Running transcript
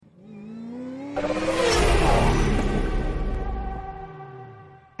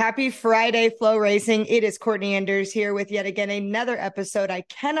Happy Friday, Flow Racing. It is Courtney Enders here with yet again another episode. I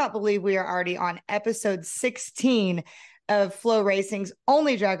cannot believe we are already on episode 16 of Flow Racing's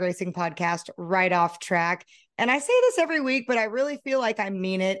only drag racing podcast, Right Off Track. And I say this every week, but I really feel like I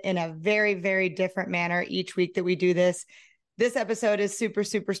mean it in a very, very different manner each week that we do this. This episode is super,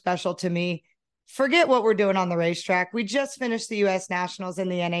 super special to me. Forget what we're doing on the racetrack. We just finished the U.S. Nationals in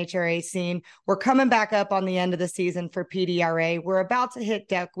the NHRA scene. We're coming back up on the end of the season for PDRA. We're about to hit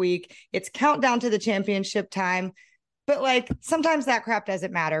deck week. It's countdown to the championship time. But sometimes that crap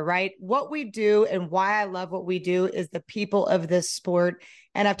doesn't matter, right? What we do and why I love what we do is the people of this sport.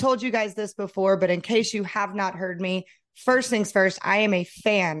 And I've told you guys this before, but in case you have not heard me, first things first, I am a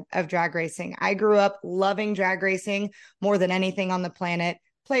fan of drag racing. I grew up loving drag racing more than anything on the planet.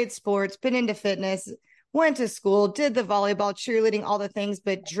 Played sports, been into fitness, went to school, did the volleyball, cheerleading, all the things.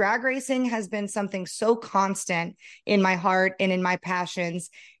 But drag racing has been something so constant in my heart and in my passions.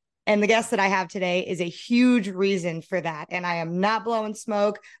 And the guest that I have today is a huge reason for that. And I am not blowing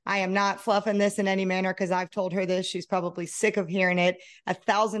smoke. I am not fluffing this in any manner because I've told her this. She's probably sick of hearing it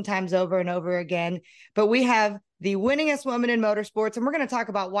 1,000 times over and over again. But we have the winningest woman in motorsports, and we're going to talk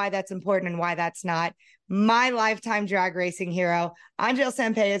about why that's important and why that's not. My lifetime drag racing hero, Angelle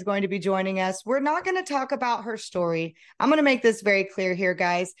Sampey, is going to be joining us. We're not going to talk about her story. I'm going to make this very clear here,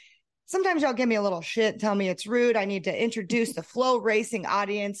 guys. Sometimes y'all give me a little shit, tell me it's rude. I need to introduce the Flow Racing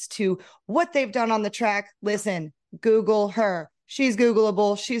audience to what they've done on the track. Listen, Google her. She's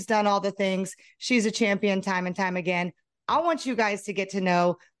Googleable. She's done all the things. She's a champion time and time again. I want you guys to get to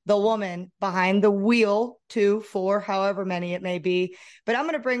know the woman behind the wheel, 2, 4, however many it may be. But I'm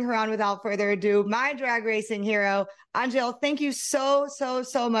going to bring her on without further ado. My drag racing hero, Angelle, thank you so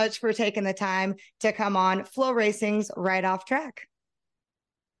much for taking the time to come on Flow Racing's Right Off Track.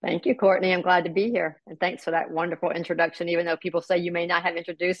 Thank you, Courtney. I'm glad to be here. And thanks for that wonderful introduction. Even though people say you may not have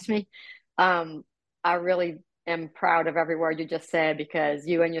introduced me, I really am proud of every word you just said because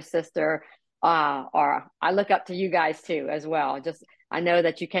you and your sister I look up to you guys too, as well. I know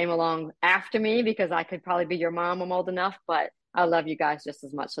that you came along after me because I could probably be your mom. I'm old enough, but I love you guys just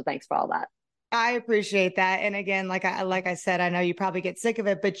as much. So thanks for all that. I appreciate that. And again, like I said, I know you probably get sick of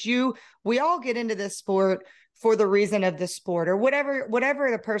it, but we all get into this sport for the reason of the sport or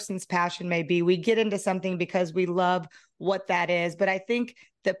whatever the person's passion may be. We get into something because we love what that is. But I think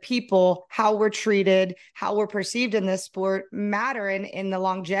the people, how we're treated, how we're perceived in this sport matter in the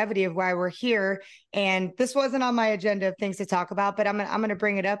longevity of why we're here. And this wasn't on my agenda of things to talk about, but I'm going to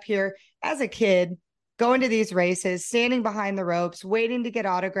bring it up here. As a kid, going to these races, standing behind the ropes, waiting to get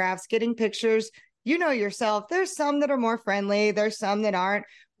autographs, getting pictures. You know yourself, there's some that are more friendly. There's some that aren't.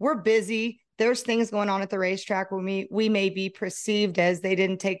 We're busy. There's things going on at the racetrack where we may be perceived as they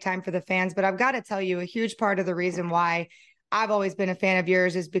didn't take time for the fans. But I've got to tell you, a huge part of the reason why I've always been a fan of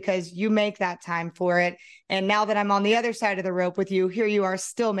yours is because you make that time for it. And now that I'm on the other side of the rope with you, here you are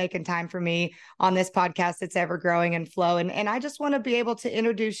still making time for me on this podcast that's ever growing and Flow. And I just want to be able to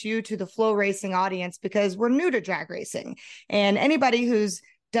introduce you to the Flow Racing audience because we're new to drag racing. And anybody who's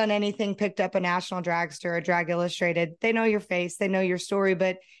done anything, picked up a National Dragster or Drag Illustrated, they know your face, they know your story.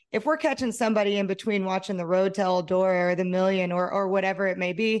 But if we're catching somebody in between watching the Road to Eldora or the Million or whatever it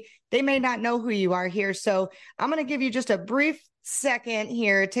may be, they may not know who you are here. So I'm going to give you just a brief second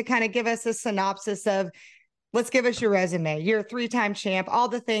here to kind of give us a synopsis of, let's give us your resume. You're a 3-time champ, all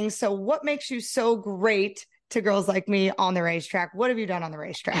the things. So what makes you so great to girls like me on the racetrack? What have you done on the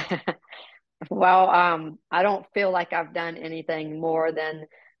racetrack? Well, I don't feel like I've done anything more than,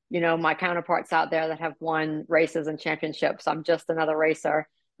 my counterparts out there that have won races and championships. I'm just another racer.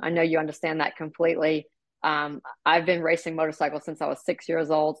 I know you understand that completely. I've been racing motorcycles since I was 6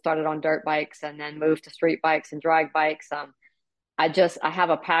 years old, started on dirt bikes and then moved to street bikes and drag bikes. I have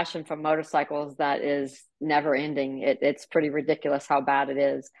a passion for motorcycles that is never ending. It's pretty ridiculous how bad it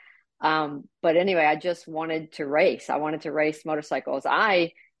is. But anyway, I just wanted to race. I wanted to race motorcycles.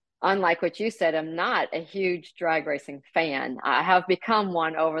 Unlike what you said, I'm not a huge drag racing fan. I have become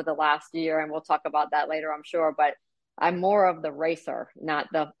one over the last year, and we'll talk about that later, I'm sure. But I'm more of the racer,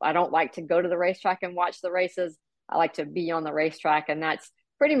 I don't like to go to the racetrack and watch the races. I like to be on the racetrack, and that's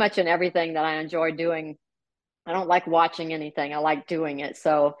pretty much in everything that I enjoy doing. I don't like watching anything. I like doing it.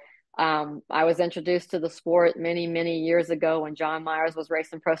 So I was introduced to the sport many, many years ago when John Myers was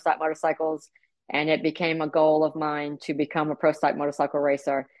racing pro stock motorcycles, and it became a goal of mine to become a pro stock motorcycle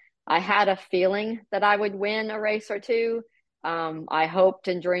racer. I had a feeling that I would win a race or two. I hoped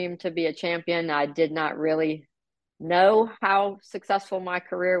and dreamed to be a champion. I did not really know how successful my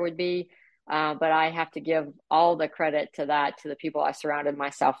career would be, but I have to give all the credit to the people I surrounded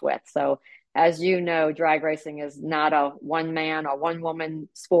myself with. So as you know, drag racing is not a one man or one woman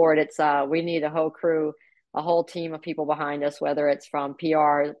sport. It's we need a whole crew, a whole team of people behind us, whether it's from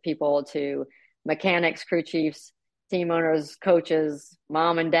PR people to mechanics, crew chiefs, team owners, coaches,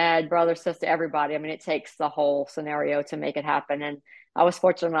 mom and dad, brother, sister, everybody. I mean, it takes the whole scenario to make it happen. And I was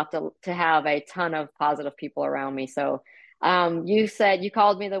fortunate enough to have a ton of positive people around me. So you said you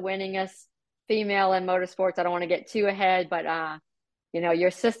called me the winningest female in motorsports. I don't want to get too ahead, but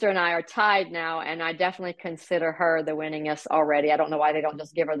your sister and I are tied now, and I definitely consider her the winningest already. I don't know why they don't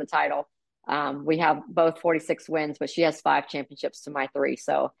just give her the title. We have both 46 wins, but she has 5 championships to my 3.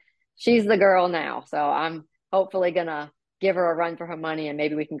 So she's the girl now. So I'm hopefully going to give her a run for her money, and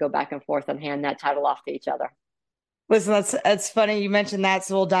maybe we can go back and forth and hand that title off to each other. Listen, that's funny you mentioned that,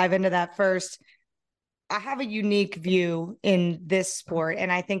 so we'll dive into that first. I have a unique view in this sport,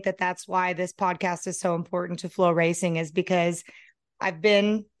 and I think that that's why this podcast is so important to Flow Racing, is because I've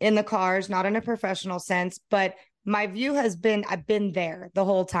been in the cars, not in a professional sense, but my view has been I've been there the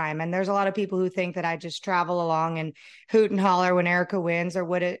whole time. And there's a lot of people who think that I just travel along and hoot and holler when Erica wins or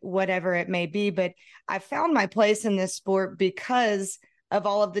whatever it may be. But I found my place in this sport because of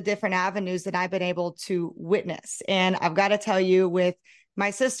all of the different avenues that I've been able to witness. And I've got to tell you, with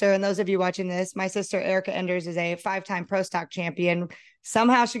my sister, and those of you watching this, my sister Erica Enders is a 5-time pro stock champion.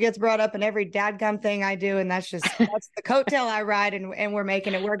 Somehow she gets brought up in every dadgum thing I do, and that's the coattail I ride, and we're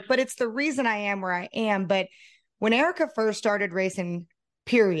making it work. But it's the reason I am where I am. But when Erica first started racing,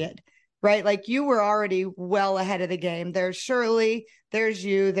 period, right? Like, you were already well ahead of the game. There's Shirley, there's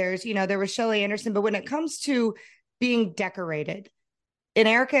you, there was Shelly Anderson. But when it comes to being decorated, in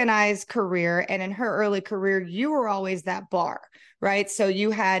Erica and I's career and in her early career, you were always that bar, right? So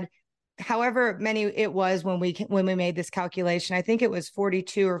you had however many it was when we made this calculation. I think it was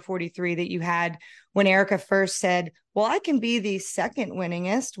 42 or 43 that you had when Erica first said, well, I can be the second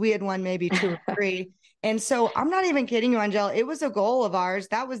winningest. We had won maybe 2 or 3. And so I'm not even kidding you, Angelle. It was a goal of ours.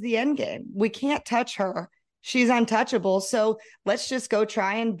 That was the end game. We can't touch her. She's untouchable. So let's just go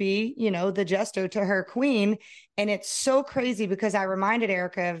try and be, the jester to her queen. And it's so crazy because I reminded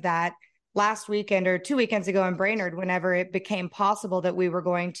Erica of that last weekend or 2 weekends ago in Brainerd, whenever it became possible that we were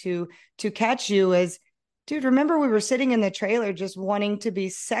going to catch you, as, dude, remember we were sitting in the trailer just wanting to be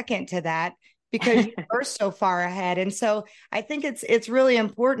second to that because you were so far ahead. And so I think it's really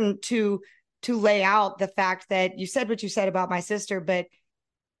important to lay out the fact that you said what you said about my sister, but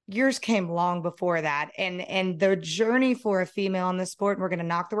yours came long before that. And the journey for a female in this sport, and we're going to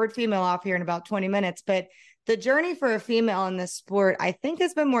knock the word female off here in about 20 minutes, but the journey for a female in this sport, I think,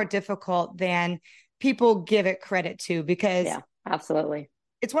 has been more difficult than people give it credit to, because yeah, absolutely,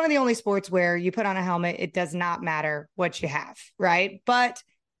 it's one of the only sports where you put on a helmet, it does not matter what you have, right? But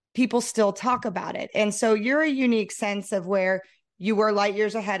people still talk about it. And so you're a unique sense of where you were light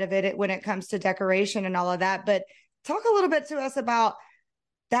years ahead of it when it comes to decoration and all of that. But talk a little bit to us about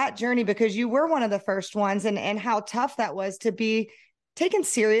that journey, because you were one of the first ones, and how tough that was to be taken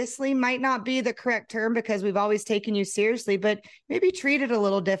seriously. Might not be the correct term, because we've always taken you seriously, but maybe treated a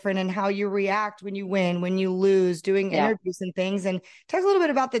little different in how you react when you win, when you lose, doing interviews and things. And talk a little bit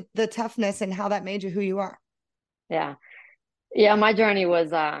about the toughness and how that made you who you are. Yeah. My journey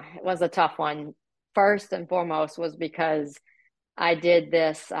was a tough one. First and foremost was because I did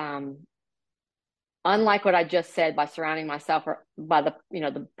this, unlike what I just said, by surrounding myself by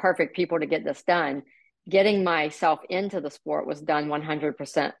the perfect people to get this done. Getting myself into the sport was done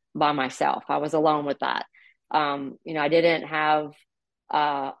 100% by myself. I was alone with that. I didn't have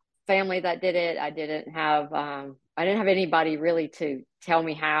family that did it. I didn't have anybody really to tell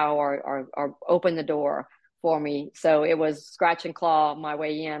me how or open the door for me. So it was scratch and claw my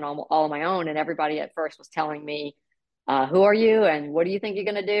way in all on my own. And everybody at first was telling me, who are you and what do you think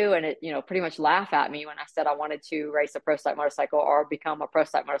you're going to do? And it, pretty much laugh at me when I said I wanted to race a pro stock motorcycle or become a pro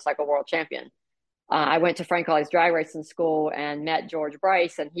stock motorcycle world champion. I went to Frank Ollie's drag racing school and met George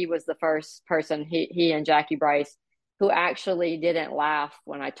Bryce, and he was the first person, he and Jackie Bryce, who actually didn't laugh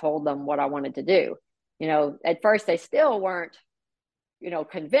when I told them what I wanted to do. At first they still weren't,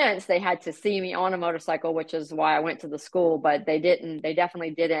 convinced. They had to see me on a motorcycle, which is why I went to the school, but they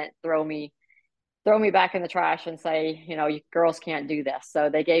definitely didn't throw me back in the trash and say, you girls can't do this. So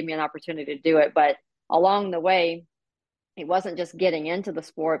they gave me an opportunity to do it. But along the way, it wasn't just getting into the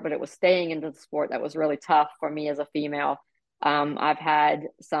sport, but it was staying into the sport that was really tough for me as a female. I've had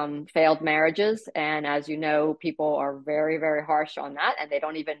some failed marriages. And as you know, people are very, very harsh on that. And they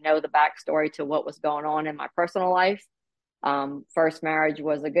don't even know the backstory to what was going on in my personal life. First marriage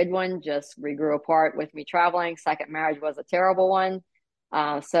was a good one. We grew apart with me traveling. Second marriage was a terrible one.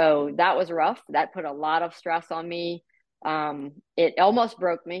 So that was rough. That put a lot of stress on me. It almost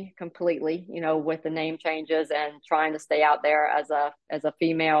broke me completely, with the name changes and trying to stay out there as a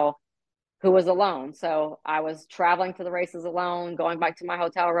female who was alone. So I was traveling to the races alone, going back to my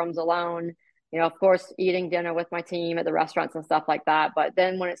hotel rooms alone, of course, eating dinner with my team at the restaurants and stuff like that. But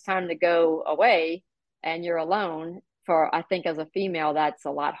then when it's time to go away and you're alone, I think as a female, that's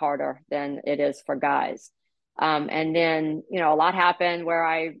a lot harder than it is for guys. And then, a lot happened where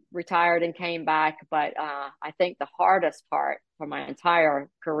I retired and came back. But I think the hardest part for my entire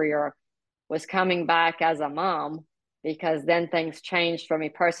career was coming back as a mom, because then things changed for me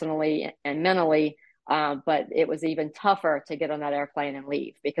personally and mentally. But it was even tougher to get on that airplane and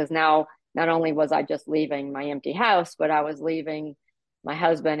leave, because now not only was I just leaving my empty house, but I was leaving my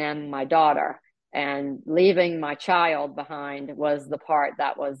husband and my daughter. And leaving my child behind was the part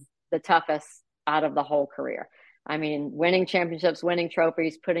that was the toughest out of the whole career. I mean, winning championships, winning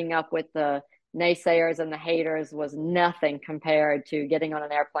trophies, putting up with the naysayers and the haters was nothing compared to getting on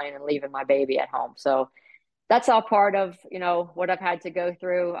an airplane and leaving my baby at home. So that's all part of, what I've had to go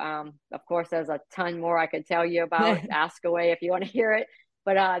through. Of course, there's a ton more I could tell you about. Ask away if you want to hear it.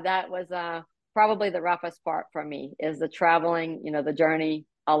 But that was probably the roughest part for me, is the traveling, the journey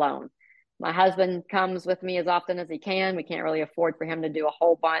alone. My husband comes with me as often as he can. We can't really afford for him to do a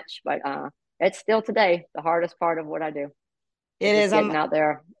whole bunch, but it's still today the hardest part of what I do. It Just is. getting out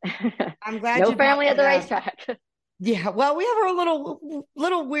there. I'm glad No you brought family at that the up. racetrack. Yeah, well, we have a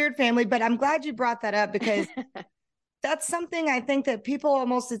little weird family, but I'm glad you brought that up, because that's something I think that people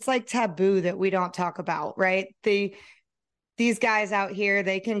almost, it's like taboo that we don't talk about, right? These guys out here,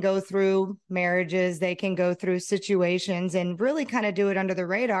 they can go through marriages, they can go through situations and really kind of do it under the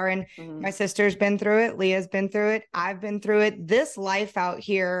radar. And my sister's been through it, Leah's been through it, I've been through it. This life out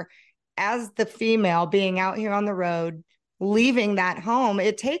here, as the female being out here on the road, leaving that home,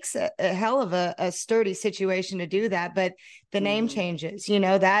 it takes a hell of a sturdy situation to do that. But the name changes,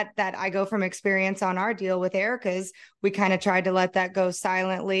 that I go from experience on our deal with Erica's, we kind of tried to let that go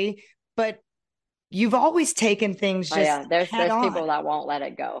silently, but you've always taken things just yeah, there's head on. people that won't let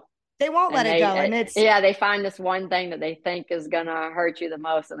it go. They won't let it go. And it's, they find this one thing that they think is gonna hurt you the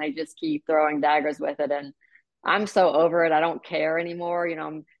most, and they just keep throwing daggers with it. And I'm so over it. I don't care anymore.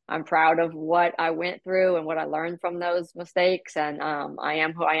 I'm proud of what I went through and what I learned from those mistakes. And I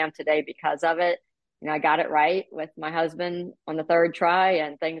am who I am today because of it. I got it right with my husband on the third try,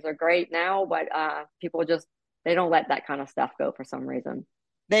 and things are great now. But people they don't let that kind of stuff go for some reason.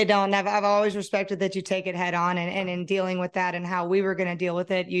 They don't. I've always respected that you take it head on, and in dealing with that and how we were going to deal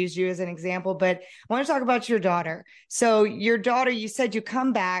with it, used you as an example. But I want to talk about your daughter. So your daughter, you said you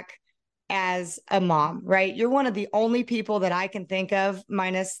come back as a mom, right? You're one of the only people that I can think of,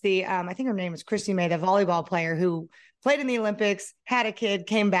 minus the, I think her name is Christy May, the volleyball player who played in the Olympics, had a kid,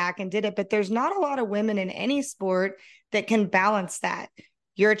 came back and did it. But there's not a lot of women in any sport that can balance that.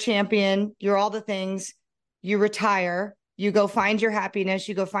 You're a champion, you're all the things, you retire, you go find your happiness,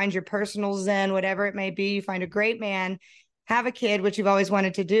 you go find your personal zen, whatever it may be, you find a great man, have a kid, which you've always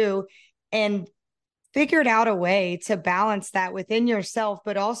wanted to do, and figured out a way to balance that within yourself,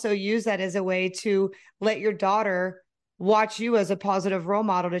 but also use that as a way to let your daughter watch you as a positive role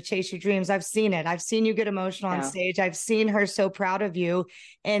model to chase your dreams. I've seen it. I've seen you get emotional on stage. I've seen her so proud of you.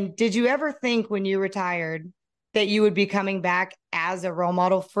 And did you ever think when you retired that you would be coming back as a role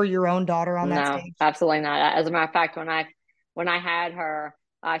model for your own daughter on that stage? No, absolutely not. As a matter of fact, when I had her,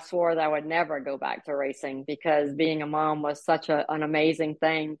 I swore that I would never go back to racing, because being a mom was such an amazing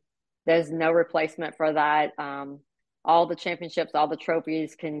thing. There's no replacement for that. All the championships, all the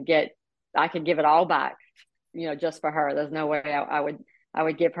trophies I could give it all back, just for her. There's no way I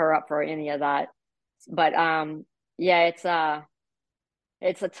would give her up for any of that. But yeah,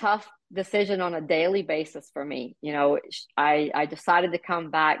 it's a tough decision on a daily basis for me. I decided to come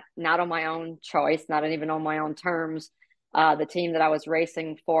back, not on my own choice, not even on my own terms. The team that I was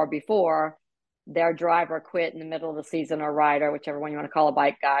racing for before, their driver quit in the middle of the season, or rider, whichever one you want to call, a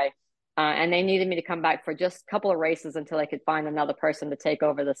bike guy. And they needed me to come back for just a couple of races until they could find another person to take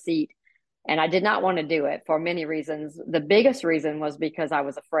over the seat. And I did not want to do it for many reasons. The biggest reason was because I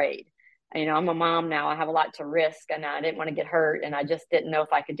was afraid. I'm a mom now. I have a lot to risk, and I didn't want to get hurt. And I just didn't know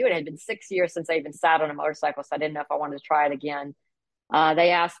if I could do it. It had been 6 years since I even sat on a motorcycle, so I didn't know if I wanted to try it again.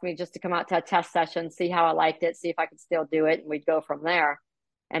 They asked me just to come out to a test session, see how I liked it, see if I could still do it, and we'd go from there.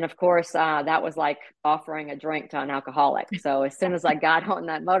 And of course, that was like offering a drink to an alcoholic. So as soon as I got on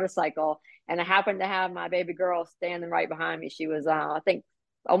that motorcycle, and I happened to have my baby girl standing right behind me, she was, I think,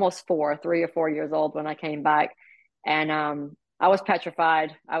 almost 3 or 4 years old when I came back. And I was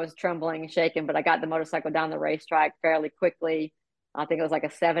petrified. I was trembling and shaking, but I got the motorcycle down the racetrack fairly quickly. I think it was like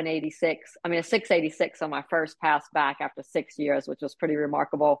a 786, I mean, a 686 on my first pass back after 6 years, which was pretty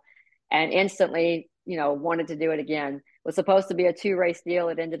remarkable. And instantly, wanted to do it again. It was supposed to be a 2 race deal.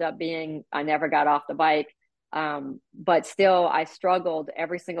 It ended up being, I never got off the bike. But still, I struggled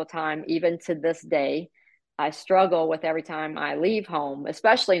every single time, even to this day. I struggle with every time I leave home,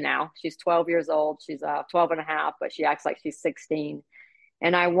 especially now. She's 12 years old. She's 12 and a half, but she acts like she's 16.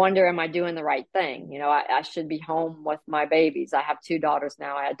 And I wonder, am I doing the right thing? I should be home with my babies. I have 2 daughters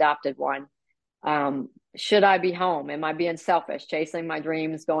now. I adopted one. Should I be home? Am I being selfish, chasing my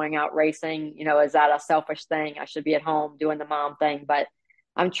dreams, going out racing? Is that a selfish thing? I should be at home doing the mom thing. But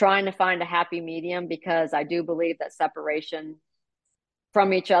I'm trying to find a happy medium, because I do believe that separation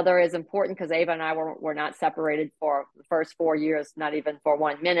from each other is important, because Ava and I were not separated for the first 4 years, not even for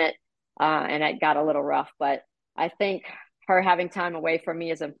 1 minute. And it got a little rough. But I think her having time away from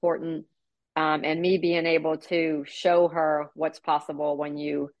me is important. And me being able to show her what's possible when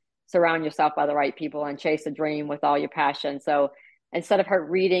you surround yourself by the right people and chase a dream with all your passion. So instead of her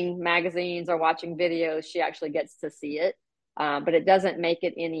reading magazines or watching videos, she actually gets to see it. But it doesn't make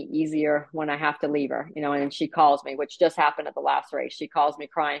it any easier when I have to leave her, and she calls me, which just happened at the last race. She calls me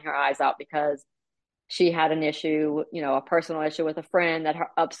crying her eyes out because she had an issue, a personal issue with a friend that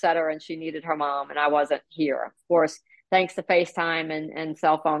upset her, and she needed her mom, and I wasn't here. Of course, thanks to FaceTime and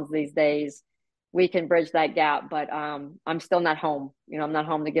cell phones these days, we can bridge that gap. But I'm still not home. I'm not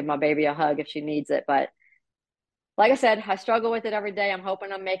home to give my baby a hug if she needs it. But like I said, I struggle with it every day. I'm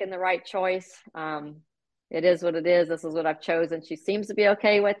hoping I'm making the right choice. It is what it is. This is what I've chosen. She seems to be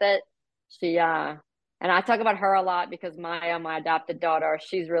okay with it. And I talk about her a lot because Maya, my adopted daughter,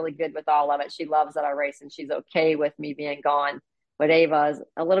 she's really good with all of it. She loves that I race, and she's okay with me being gone. But Ava is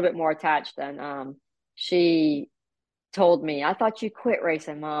a little bit more attached, and she told me, "I thought you quit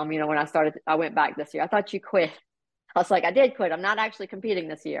racing, Mom." When I went back this year. "I thought you quit." I was like, "I did quit. I'm not actually competing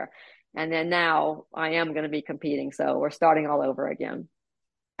this year." And then now I am going to be competing. So we're starting all over again.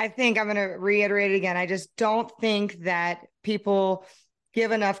 I think I'm going to reiterate it again. I just don't think that people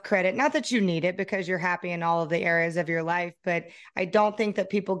give enough credit. Not that you need it, because you're happy in all of the areas of your life, but I don't think that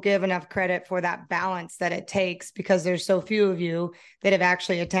people give enough credit for that balance that it takes, because there's so few of you that have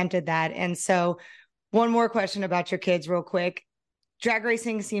actually attempted that. And so one more question about your kids real quick. Drag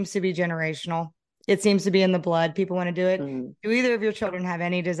racing seems to be generational. It seems to be in the blood. People want to do it. Mm. Do either of your children have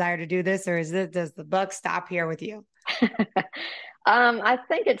any desire to do this, or does the buck stop here with you? I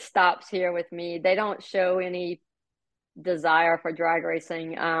think it stops here with me. They don't show any desire for drag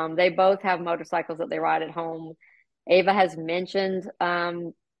racing. They both have motorcycles that they ride at home. Ava has mentioned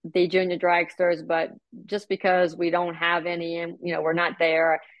the junior dragsters, but just because we don't have any, and we're not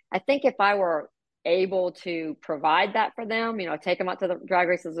there. I think if I were able to provide that for them, take them out to the drag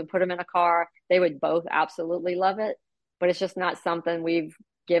races and put them in a car, they would both absolutely love it. But it's just not something we've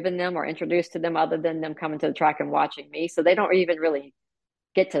given them or introduced to them, other than them coming to the track and watching me. So they don't even really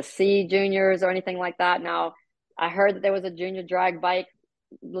get to see juniors or anything like that. Now, I heard that there was a junior drag bike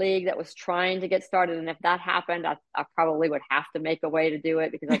league that was trying to get started. And if that happened, I probably would have to make a way to do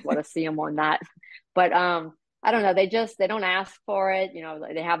it, because I'd want to see them on that. But I don't know. They don't ask for it.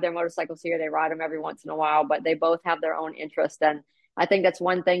 They have their motorcycles here. They ride them every once in a while, but they both have their own interest. And I think that's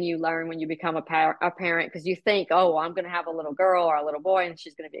one thing you learn when you become a parent, because you think, oh, well, I'm going to have a little girl or a little boy, and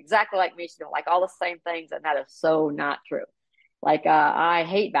she's going to be exactly like me. She's going to like all the same things. And that is so not true. Like, I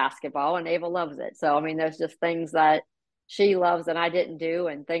hate basketball, and Ava loves it. So, I mean, there's just things that she loves that I didn't do,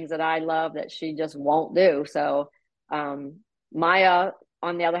 and things that I love that she just won't do. So, Maya,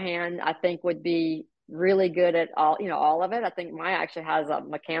 on the other hand, I think would be really good at all of it. I think Maya actually has a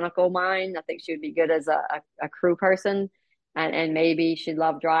mechanical mind. I think she would be good as a crew person, and maybe she'd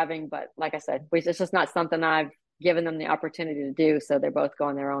love driving. But like I said, it's just not something I've given them the opportunity to do. So they're both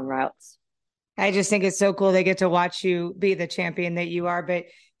going their own routes. I just think it's so cool they get to watch you be the champion that you are. But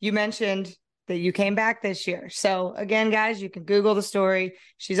you mentioned that you came back this year. So again, guys, you can Google the story.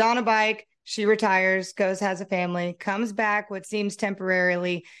 She's on a bike. She retires, goes, has a family, comes back, what seems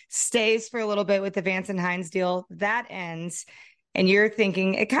temporarily, stays for a little bit with the Vance and Hines deal. That ends. And you're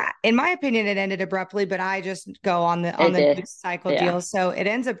thinking, in my opinion, it ended abruptly, but I just go on the news cycle deal. So it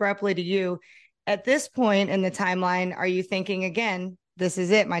ends abruptly to you. At this point in the timeline, are you thinking again, this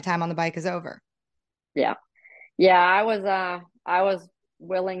is it, my time on the bike is over? Yeah. I was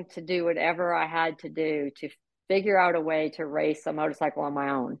willing to do whatever I had to do to figure out a way to race a motorcycle on my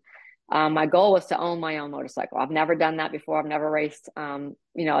own. My goal was to own my own motorcycle. I've never done that before. I've never raced,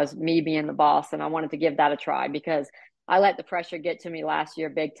 as me being the boss. And I wanted to give that a try, because I let the pressure get to me last year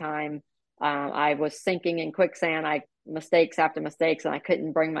big time. I was sinking in quicksand, mistakes after mistakes, and I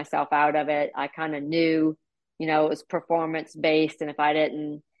couldn't bring myself out of it. I kind of knew, it was performance based. And if I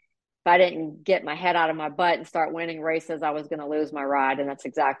didn't get my head out of my butt and start winning races, I was going to lose my ride. And that's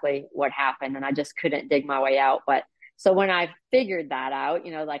exactly what happened. And I just couldn't dig my way out. But so when I figured that out,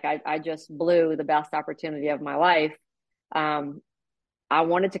 like I just blew the best opportunity of my life. I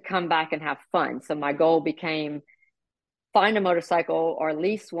wanted to come back and have fun. So my goal became find a motorcycle or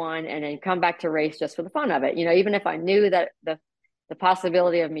lease one and then come back to race just for the fun of it. Even if I knew that the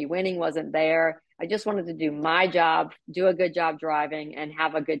possibility of me winning wasn't there, I just wanted to do my job, do a good job driving, and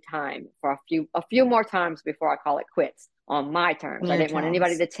have a good time for a few more times before I call it quits on my terms. I didn't want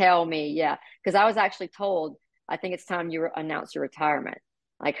anybody to tell me, yeah, because I was actually told, I think it's time you announce your retirement.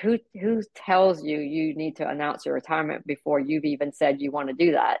 Like who tells you need to announce your retirement before you've even said you want to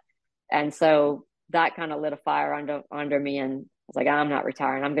do that? And so that kind of lit a fire under me, and I was like, I'm not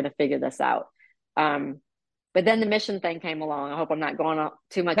retiring. I'm going to figure this out. But then the mission thing came along. I hope I'm not going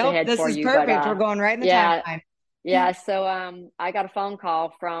too much ahead this for is you. perfect. But we're going right in the yeah, timeline. yeah. So I got a phone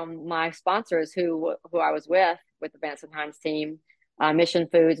call from my sponsors who I was with the Vance and Hines team, Mission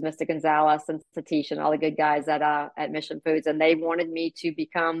Foods, Mr. Gonzalez and Satish and all the good guys at Mission Foods. And they wanted me to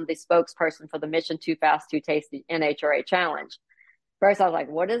become the spokesperson for the Mission Too Fast, Too Tasty NHRA Challenge. First, I was like,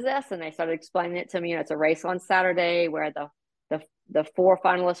 what is this? And they started explaining it to me. It's a race on Saturday where the four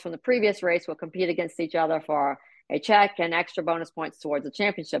finalists from the previous race will compete against each other for a check and extra bonus points towards the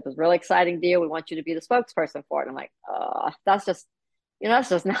championship. It's a really exciting deal. We want you to be the spokesperson for it. And I'm like, that's just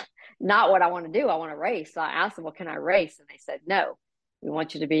not what I want to do. I want to race. So I asked them, well, can I race? And they said, no, we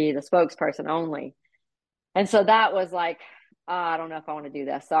want you to be the spokesperson only. And so that was like, I don't know if I want to do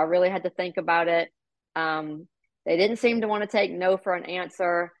this. So I really had to think about it. They didn't seem to want to take no for an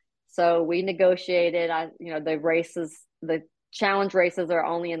answer. So we negotiated. The challenge races are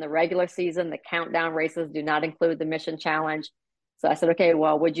only in the regular season. The countdown races do not include the mission challenge. So I said, okay,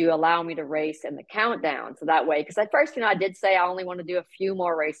 well, would you allow me to race in the countdown? So that way, because at first, I did say I only want to do a few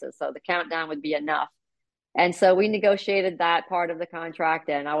more races. So the countdown would be enough. And so we negotiated that part of the contract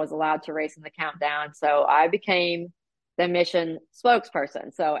and I was allowed to race in the countdown. So I became the mission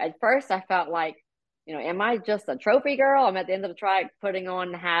spokesperson. So at first I felt like, am I just a trophy girl? I'm at the end of the track putting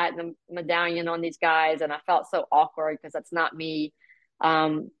on the hat and the medallion on these guys. And I felt so awkward because that's not me.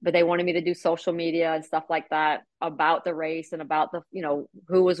 But they wanted me to do social media and stuff like that about the race and about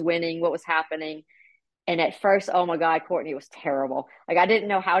who was winning, what was happening. And at first, oh my God, Courtney, it was terrible. Like I didn't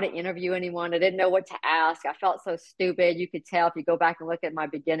know how to interview anyone. I didn't know what to ask. I felt so stupid. You could tell if you go back and look at my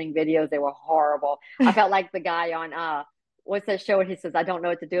beginning videos, they were horrible. I felt like the guy on what's that show? And he says, I don't know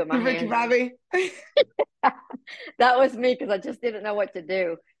what to do with my Ricky hands. Bobby. That was me because I just didn't know what to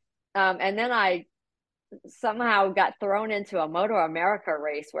do. And then I somehow got thrown into a Moto America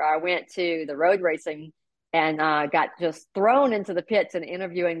race where I went to the road racing and got just thrown into the pits and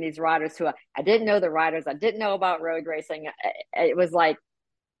interviewing these riders who I didn't know the riders. I didn't know about road racing. It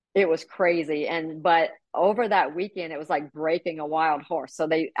was crazy. But over that weekend, it was like breaking a wild horse. So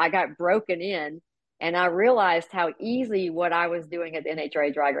I got broken in. And I realized how easy what I was doing at the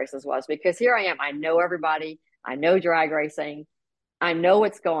NHRA drag races was, because here I am. I know everybody. I know drag racing. I know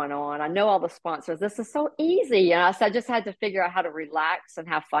what's going on. I know all the sponsors. This is so easy. So I just had to figure out how to relax and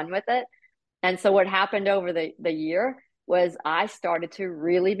have fun with it. And so what happened over the year was I started to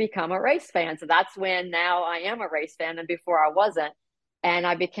really become a race fan. So that's when now I am a race fan, and before I wasn't. And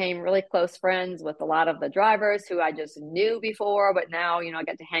I became really close friends with a lot of the drivers who I just knew before, but now, I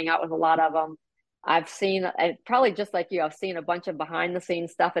get to hang out with a lot of them. I've seen, probably just like you, I've seen a bunch of behind the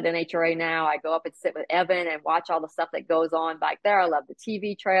scenes stuff at NHRA now. I go up and sit with Evan and watch all the stuff that goes on back there. I love the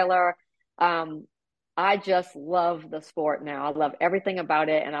TV trailer. I just love the sport now. I love everything about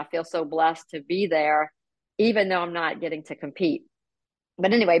it. And I feel so blessed to be there, even though I'm not getting to compete.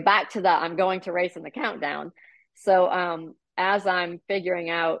 But anyway, back to I'm going to race in the countdown. So as I'm figuring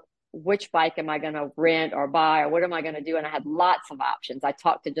out which bike am I going to rent or buy, or what am I going to do? And I had lots of options. I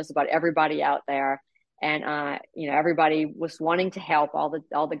talked to just about everybody out there, and everybody was wanting to help. All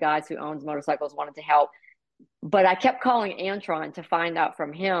the guys who owns motorcycles wanted to help, but I kept calling Antron to find out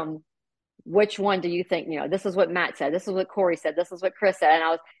from him, which one do you think? This is what Matt said. This is what Corey said. This is what Chris said.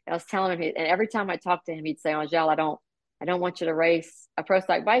 And I was telling him, and every time I talked to him, he'd say, Angelle, I don't want you to race a pro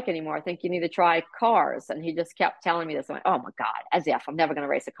stock bike anymore. I think you need to try cars. And he just kept telling me this. I'm like, oh my God, as if I'm never going to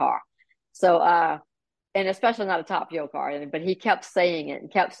race a car. So, and especially not a top fuel car. But he kept saying it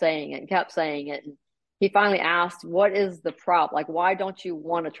and kept saying it and kept saying it. And he finally asked, what is the problem? Like, why don't you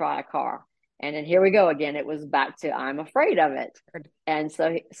want to try a car? And then here we go again. It was back to, I'm afraid of it. And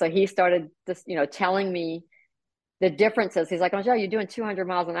so he started just, telling me the differences. He's like, Angelle, you're doing 200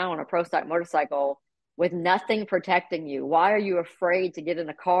 miles an hour on a pro stock motorcycle with nothing protecting you? Why are you afraid to get in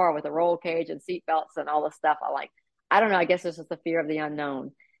a car with a roll cage and seatbelts and all this stuff? I don't know. I guess it's just the fear of the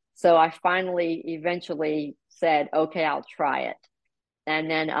unknown. So I finally eventually said, okay, I'll try it. And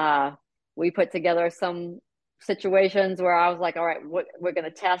then we put together some situations where I was like, all right, we're going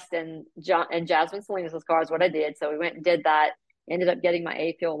to test. And Jasmine Salinas' car is what I did. So we went and did that, ended up getting my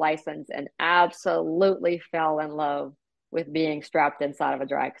A fuel license, and absolutely fell in love with being strapped inside of a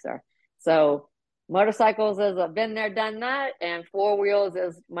dragster. So motorcycles is I've been there, done that, and four wheels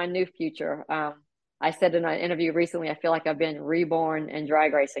is my new future. I said in an interview recently, I feel like I've been reborn in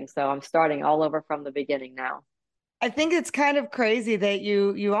drag racing. So I'm starting all over from the beginning now. I think it's kind of crazy that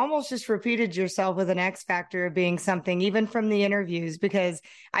you almost just repeated yourself with an X factor of being something, even from the interviews, because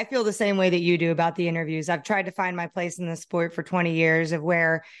I feel the same way that you do about the interviews. I've tried to find my place in the sport for 20 years of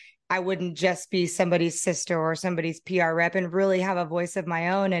where I wouldn't just be somebody's sister or somebody's PR rep and really have a voice of my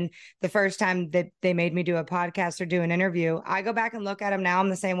own. And the first time that they made me do a podcast or do an interview, I go back and look at them now. I'm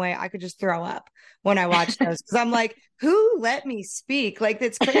the same way. I could just throw up when I watch those because I'm like, who let me speak? Like,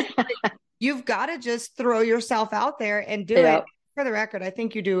 that's crazy. You've got to just throw yourself out there and do it. For the record, I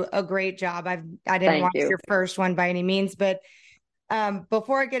think you do a great job. I didn't watch your first one by any means, but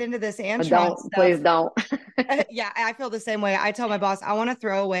before I get into this Antron stuff, please don't. Yeah, I feel the same way. I tell my boss, I want to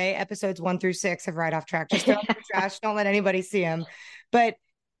throw away episodes 1 through 6 of Right Off Track. Just throw them in the trash. Don't let anybody see them. But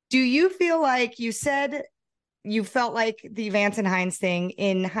do you feel like you said you felt like the Vance and Hines thing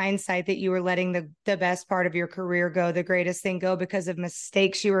in hindsight that you were letting the best part of your career go, the greatest thing go because of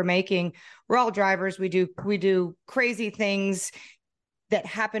mistakes you were making? We're all drivers. We do crazy things that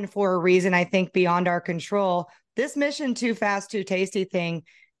happen for a reason, I think, beyond our control. This Mission Too Fast, Too Tasty thing,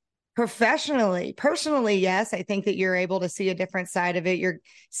 professionally, personally, yes, I think that you're able to see a different side of it. You're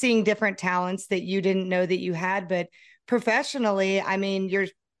seeing different talents that you didn't know that you had, but professionally, I mean,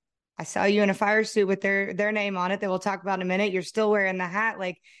 I saw you in a fire suit with their name on it that we'll talk about in a minute. You're still wearing the hat.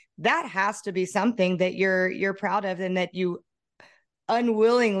 Like, that has to be something that you're proud of and that you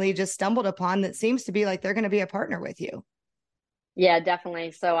unwillingly just stumbled upon that seems to be like they're going to be a partner with you. Yeah,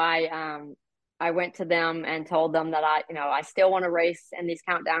 definitely. So I went to them and told them that I still want to race in these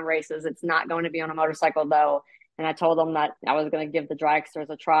countdown races. It's not going to be on a motorcycle though. And I told them that I was going to give the dragsters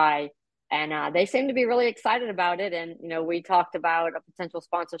a try. And they seemed to be really excited about it. And, we talked about a potential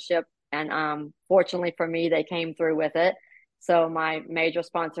sponsorship. And fortunately for me, they came through with it. So my major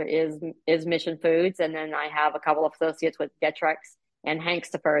sponsor is Mission Foods. And then I have a couple of associates with Getrex, and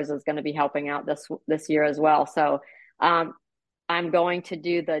Hankstafers is going to be helping out this year as well. So I'm going to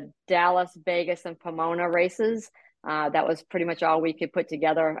do the Dallas, Vegas, and Pomona races. That was pretty much all we could put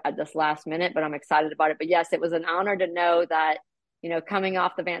together at this last minute, but I'm excited about it. But yes, it was an honor to know that, coming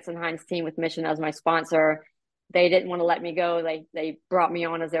off the Vance and Hines team with Mission as my sponsor, they didn't want to let me go. They brought me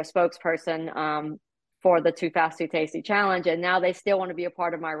on as their spokesperson for the Too Fast, Too Tasty Challenge. And now they still want to be a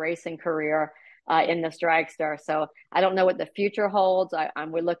part of my racing career in this dragster. So I don't know what the future holds.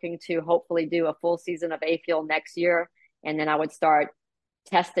 We're looking to hopefully do a full season of A Fuel next year. And then I would start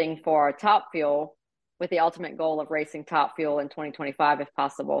testing for Top Fuel with the ultimate goal of racing Top Fuel in 2025 if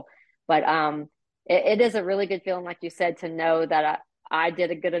possible. But it is a really good feeling, like you said, to know that I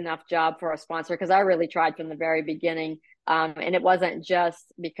did a good enough job for a sponsor, because I really tried from the very beginning. And it wasn't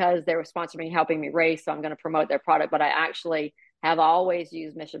just because they were sponsoring me, helping me race, so I'm going to promote their product, but I actually have always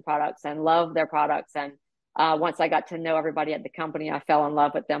used Mission products and love their products. And once I got to know everybody at the company, I fell in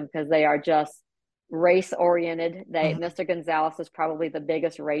love with them because they are just race oriented. Mr. Gonzalez is probably the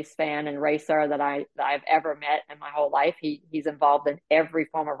biggest race fan and racer that I've ever met in my whole life. He's involved in every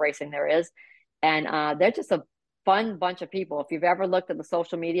form of racing there is. And they're just a fun bunch of people. If you've ever looked at the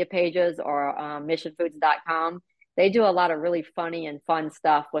social media pages or missionfoods.com, they do a lot of really funny and fun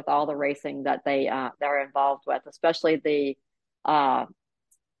stuff with all the racing that they're involved with, especially the cars.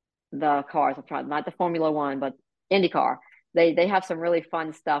 I'm trying, not the Formula One, but IndyCar. They have some really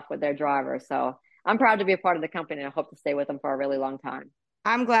fun stuff with their drivers. So I'm proud to be a part of the company, and I hope to stay with them for a really long time.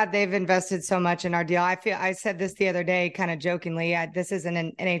 I'm glad they've invested so much in our deal. I said this the other day, kind of jokingly, this isn't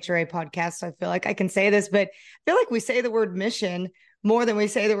an NHRA podcast, so I feel like I can say this, but I feel like we say the word mission more than we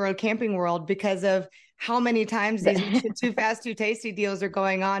say the word Camping World because of how many times these Too Fast, Too Tasty deals are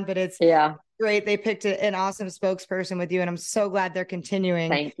going on. But it's great. They picked an awesome spokesperson with you, and I'm so glad they're continuing.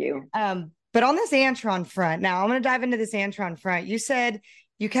 Thank you. But on this Antron front, now I'm going to dive into this Antron front. You said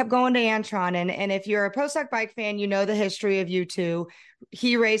you kept going to Antron, and if you're a Pro Stock Bike fan, you know the history of you two.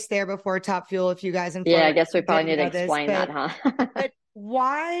 He raced there before Top Fuel. If you guys, I guess we probably need to explain that, huh? But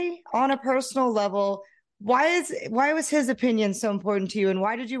why, on a personal level, why was his opinion so important to you, and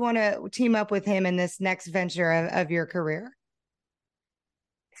why did you want to team up with him in this next venture of your career?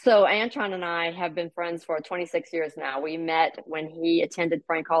 So Antron and I have been friends for 26 years now. We met when he attended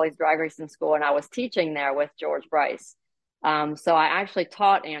Frank Hawley's drag racing school, and I was teaching there with George Bryce. So I actually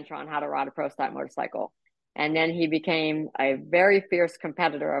taught Antron how to ride a pro stock motorcycle. And then he became a very fierce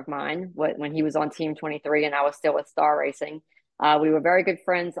competitor of mine when he was on Team 23 and I was still with Star Racing. We were very good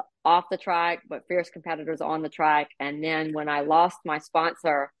friends off the track, but fierce competitors on the track. And then when I lost my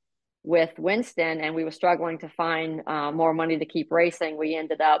sponsor with Winston and we were struggling to find more money to keep racing, we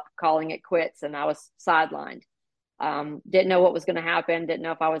ended up calling it quits and I was sidelined. Didn't know what was going to happen. Didn't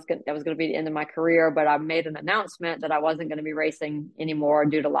know if that was going to be the end of my career, but I made an announcement that I wasn't going to be racing anymore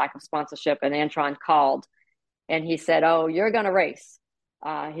due to lack of sponsorship. And Antron called and he said, "Oh, you're going to race."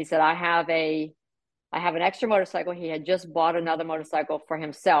 He said, I have an extra motorcycle. He had just bought another motorcycle for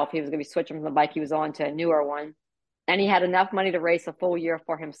himself. He was going to be switching from the bike he was on to a newer one. And he had enough money to race a full year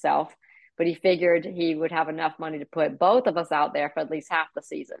for himself, but he figured he would have enough money to put both of us out there for at least half the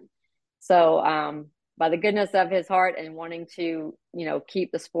season. So by the goodness of his heart and wanting to,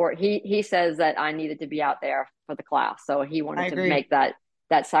 keep the sport, he says that I needed to be out there for the class. So he I wanted to agree. make that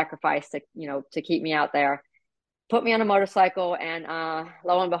sacrifice to keep me out there, put me on a motorcycle, and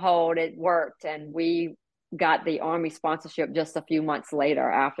lo and behold, it worked. And we got the Army sponsorship just a few months later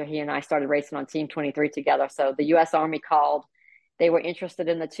after he and I started racing on Team 23 together. So the U.S. Army called. They were interested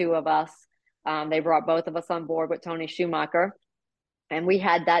in the two of us. They brought both of us on board with Tony Schumacher. And we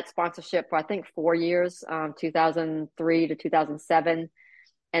had that sponsorship for, I think, 4 years, 2003 to 2007.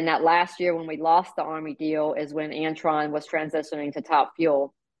 And that last year when we lost the Army deal is when Antron was transitioning to Top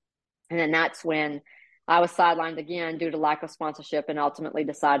Fuel. And then that's when I was sidelined again due to lack of sponsorship and ultimately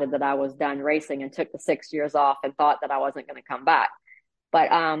decided that I was done racing and took the 6 years off and thought that I wasn't going to come back.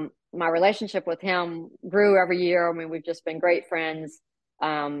 But my relationship with him grew every year. I mean, we've just been great friends.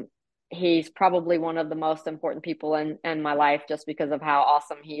 He's probably one of the most important people in my life just because of how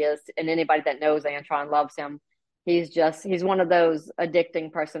awesome he is. And anybody that knows Antron loves him. He's one of those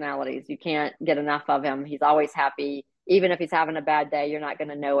addicting personalities. You can't get enough of him. He's always happy. Even if he's having a bad day, you're not going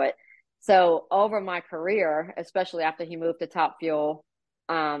to know it. So over my career, especially after he moved to Top Fuel,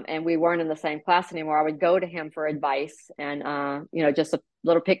 and we weren't in the same class anymore, I would go to him for advice and, just a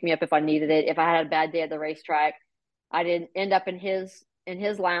little pick me up if I needed it. If I had a bad day at the racetrack, I didn't end up in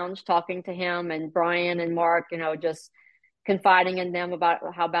his lounge talking to him and Brian and Mark, just confiding in them about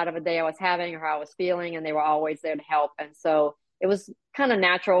how bad of a day I was having or how I was feeling. And they were always there to help. And so it was kind of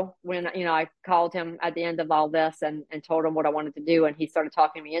natural when, I called him at the end of all this and told him what I wanted to do. And he started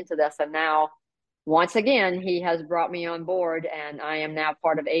talking me into this. And now, once again, he has brought me on board and I am now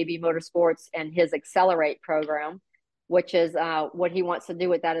part of AB Motorsports and his Accelerate program, which is what he wants to do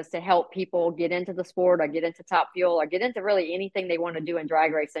with that is to help people get into the sport or get into Top Fuel or get into really anything they want to do in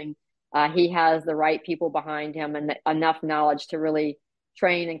drag racing. He has the right people behind him and enough knowledge to really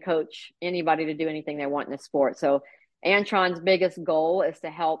train and coach anybody to do anything they want in the sport. So Antron's biggest goal is to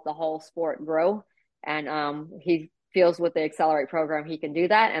help the whole sport grow. And he feels with the Accelerate program, he can do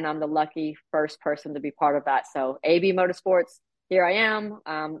that. And I'm the lucky first person to be part of that. So AB Motorsports, here I am,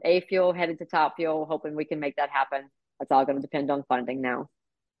 A Fuel headed to Top Fuel, hoping we can make that happen. That's all going to depend on funding now.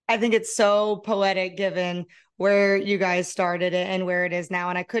 I think it's so poetic given where you guys started it and where it is now.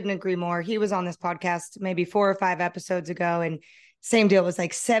 And I couldn't agree more. He was on this podcast maybe 4 or 5 episodes ago and same deal. It was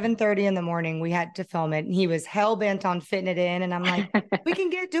like 7:30 in the morning. We had to film it and he was hell bent on fitting it in. And I'm like, we can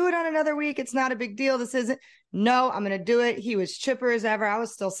do it on another week. It's not a big deal. This isn't, no, I'm going to do it. He was chipper as ever. I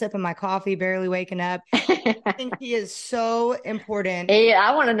was still sipping my coffee, barely waking up. I think he is so important.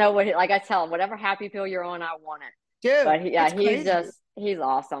 I want to know like I tell him, whatever happy pill you're on, I want it. Dude, but he's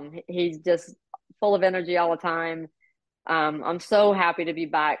awesome. He's just full of energy all the time. I'm so happy to be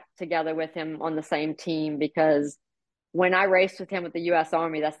back together with him on the same team because when I raced with him with the U.S.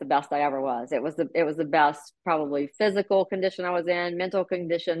 Army, that's the best I ever was. It was the best, probably physical condition I was in, mental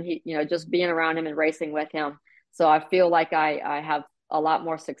condition. Just being around him and racing with him. So I feel like I have a lot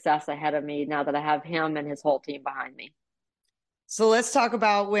more success ahead of me now that I have him and his whole team behind me. So let's talk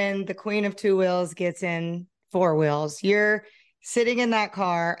about when the Queen of Two Wheels gets in 4 wheels. You're sitting in that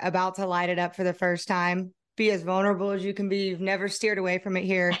car about to light it up for the first time. Be as vulnerable as you can be. You've never steered away from it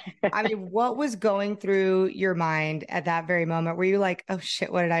here. I mean, what was going through your mind at that very moment? Were you like, oh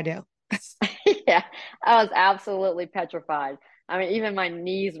shit, what did I do? Yeah, I was absolutely petrified. I mean, even my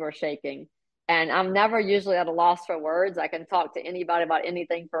knees were shaking. And I'm never usually at a loss for words. I can talk to anybody about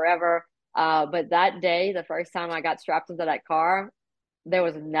anything forever. But that day, the first time I got strapped into that car, there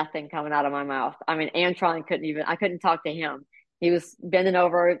was nothing coming out of my mouth. I mean, Antron I couldn't talk to him. He was bending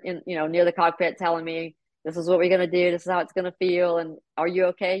over near the cockpit telling me, this is what we're going to do. This is how it's going to feel. And are you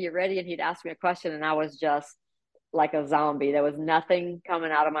okay? You ready? And he'd ask me a question. And I was just like a zombie. There was nothing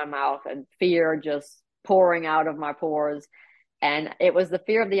coming out of my mouth and fear just pouring out of my pores. And it was the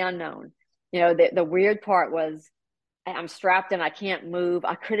fear of the unknown. The weird part was I'm strapped and I can't move.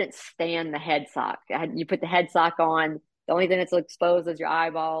 I couldn't stand the head sock. You put the head sock on, the only thing that's exposed is your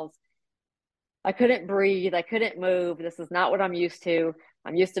eyeballs. I couldn't breathe. I couldn't move. This is not what I'm used to.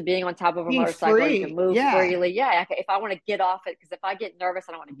 I'm used to being on top of a Being motorcycle. You can free. move Yeah. freely. Yeah, if I want to get off it, because if I get nervous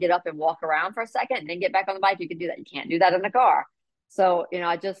and I want to get up and walk around for a second and then get back on the bike, you can do that. You can't do that in the car. So,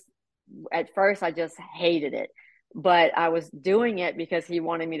 at first, I just hated it. But I was doing it because he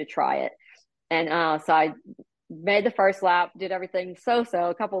wanted me to try it. And so I made the first lap, did everything so,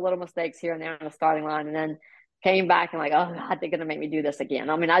 a couple little mistakes here and there on the starting line, and then came back and like, oh God, they're gonna make me do this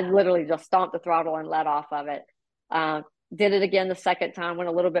again. I mean, I literally just stomped the throttle and let off of it. Did it again the second time, went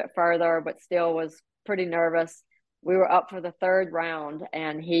a little bit further, but still was pretty nervous. We were up for the third round,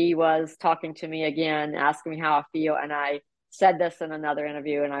 and he was talking to me again, asking me how I feel. And I said this in another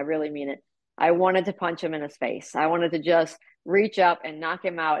interview, and I really mean it. I wanted to punch him in his face. I wanted to just reach up and knock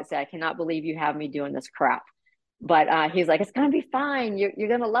him out and say, I cannot believe you have me doing this crap. But he's like, it's going to be fine. You're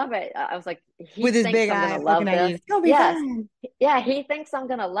going to love it. I was like, he With his thinks big I'm going to eyes looking love at you. this. It's gonna be Yes. fine. Yeah. He thinks I'm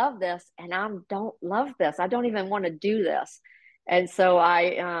going to love this. And I don't love this. I don't even want to do this. And so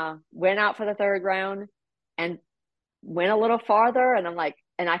I went out for the third round and went a little farther. And I'm like,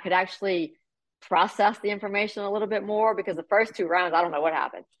 and I could actually process the information a little bit more, because the first two rounds, I don't know what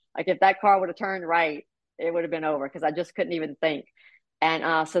happened. Like if that car would have turned right, it would have been over, because I just couldn't even think.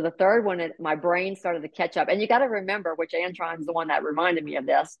 And so the third one, my brain started to catch up. And you got to remember, which Antron's the one that reminded me of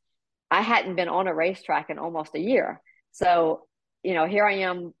this, I hadn't been on a racetrack in almost a year. So, here I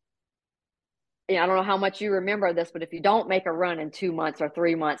am. I don't know how much you remember this, but if you don't make a run in 2 months or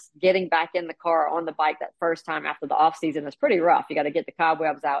 3 months, getting back in the car on the bike that first time after the off season is pretty rough. You got to get the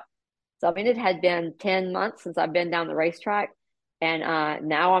cobwebs out. So, I mean, it had been 10 months since I've been down the racetrack. And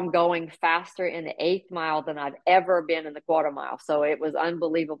now I'm going faster in the 8th mile than I've ever been in the quarter mile. So it was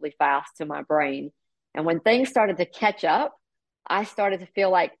unbelievably fast to my brain. And when things started to catch up, I started to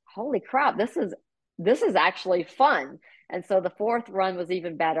feel like, holy crap, this is actually fun. And so the fourth run was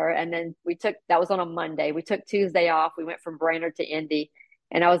even better. And then that was on a Monday. We took Tuesday off. We went from Brainerd to Indy.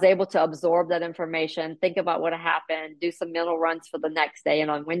 And I was able to absorb that information, think about what happened, do some mental runs for the next day. And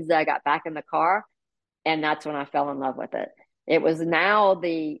on Wednesday, I got back in the car. And that's when I fell in love with it. It was now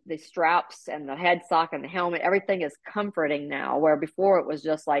the straps and the head sock and the helmet, everything is comforting now, where before it was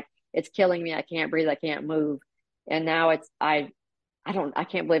just like, it's killing me. I can't breathe. I can't move. And now I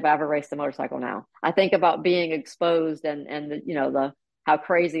can't believe I ever raced a motorcycle now. I think about being exposed and the how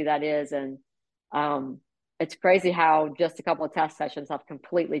crazy that is. And it's crazy how just a couple of test sessions have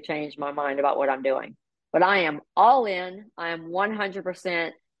completely changed my mind about what I'm doing. But I am all in. I am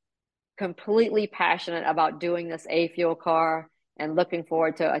 100% completely passionate about doing this A fuel car and looking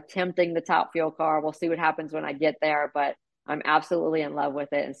forward to attempting the top fuel car. We'll see what happens when I get there, but I'm absolutely in love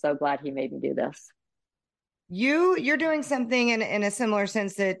with it and so glad he made me do this. You're doing something in a similar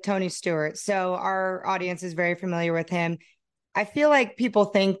sense to Tony Stewart. So our audience is very familiar with him. I feel like people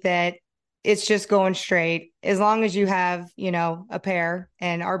think that it's just going straight. As long as you have, a pair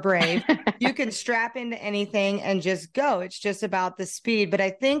and are brave, you can strap into anything and just go. It's just about the speed. But I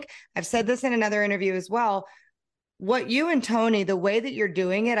think I've said this in another interview as well. What you and Tony, the way that you're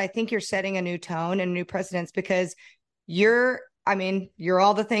doing it, I think you're setting a new tone and new precedence, because you're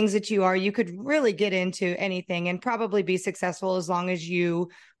all the things that you are. You could really get into anything and probably be successful as long as you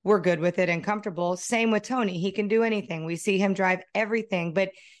were good with it and comfortable. Same with Tony. He can do anything. We see him drive everything, but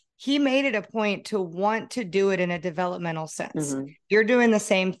he made it a point to want to do it in a developmental sense. Mm-hmm. You're doing the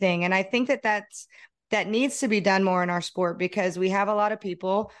same thing. And I think that needs to be done more in our sport, because we have a lot of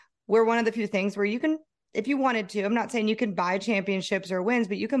people. We're one of the few things where you can, if you wanted to, I'm not saying you can buy championships or wins,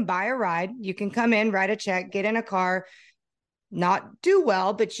 but you can buy a ride. You can come in, write a check, get in a car, not do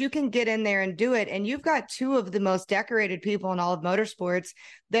well, but you can get in there and do it. And you've got two of the most decorated people in all of motorsports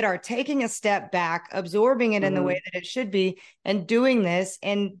that are taking a step back, absorbing it in the way that it should be, and doing this.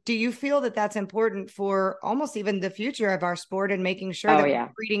 And do you feel that that's important for almost even the future of our sport and making sure that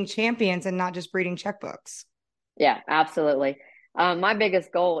we're breeding champions and not just breeding checkbooks? Yeah, absolutely. My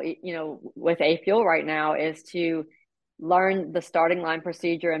biggest goal, with A Fuel right now is to learn the starting line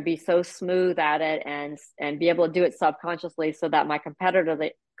procedure and be so smooth at it and be able to do it subconsciously, so that my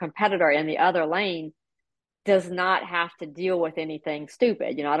competitor in the other lane does not have to deal with anything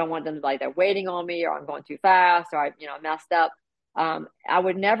stupid. I don't want them to, like, they're waiting on me, or I'm going too fast, or I messed up. I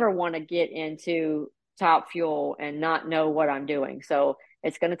would never want to get into top fuel and not know what I'm doing. So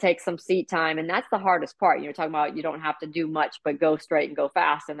it's going to take some seat time. And that's the hardest part. You're talking about, you don't have to do much, but go straight and go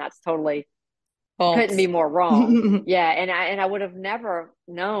fast. And that's totally Couldn't be False. more wrong. Yeah, and I would have never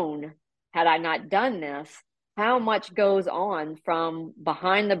known had I not done this how much goes on from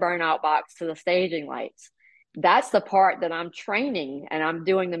behind the burnout box to the staging lights. That's the part that I'm training, and I'm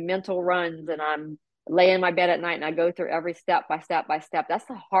doing the mental runs, and I'm laying in my bed at night and I go through every step by step by step. That's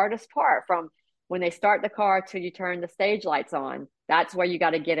the hardest part, from when they start the car till you turn the stage lights on. That's where you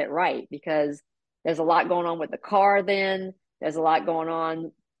got to get it right, because there's a lot going on with the car then. There's a lot going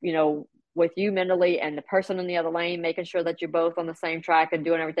on, you know, with you mentally and the person in the other lane, making sure that you're both on the same track and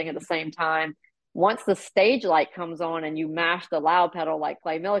doing everything at the same time. Once the stage light comes on and you mash the loud pedal, like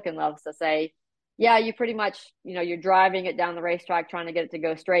Clay Millican loves to say, yeah, you pretty much, you know, you're driving it down the racetrack trying to get it to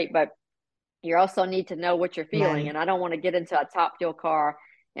go straight, but you also need to know what you're feeling. Man. And I don't want to get into a top fuel car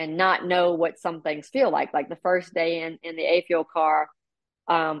and not know what some things feel like. Like the first day in the A fuel car,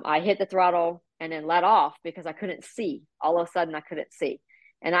 I hit the throttle and then let off because I couldn't see. All of a sudden, I couldn't see.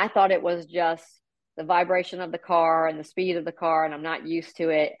 And I thought it was just the vibration of the car and the speed of the car, and I'm not used to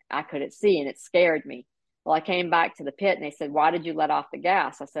it. I couldn't see, and it scared me. Well, I came back to the pit and they said, "Why did you let off the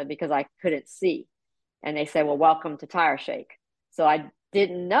gas?" I said, "Because I couldn't see." And they said, "Well, welcome to tire shake." So I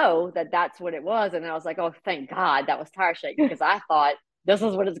didn't know that that's what it was. And I was like, "Oh, thank God that was tire shake," because I thought this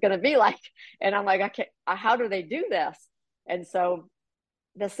is what it's going to be like. And I'm like, I can't, how do they do this? And so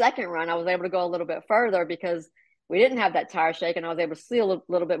the second run, I was able to go a little bit further because we didn't have that tire shake, and I was able to see a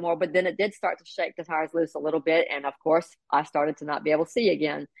little bit more. But then it did start to shake the tires loose a little bit. And of course, I started to not be able to see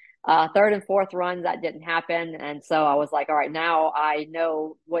again. Third and fourth runs, that didn't happen. And so I was like, all right, now I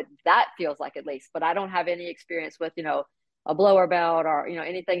know what that feels like at least. But I don't have any experience with, you know, a blower belt or, you know,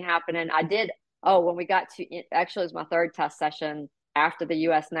 anything happening. I did, oh, when we got to, actually, it was my third test session after the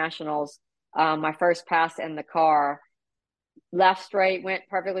U.S. Nationals, my first pass in the car, left straight, went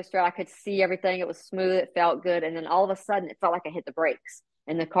perfectly straight. I could see everything. It was smooth. It felt good. And then all of a sudden, it felt like I hit the brakes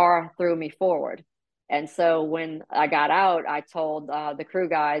and the car threw me forward. And so when I got out, I told the crew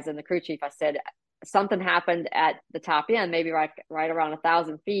guys and the crew chief, I said, something happened at the top end, maybe right around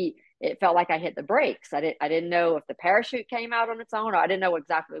 1,000 feet. It felt like I hit the brakes. I didn't know if the parachute came out on its own, or I didn't know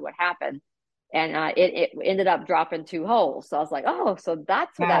exactly what happened. And it ended up dropping 2 holes. So I was like, oh, so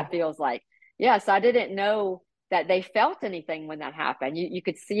that's what that Wow. feels like. Yes, I didn't know that they felt anything when that happened. You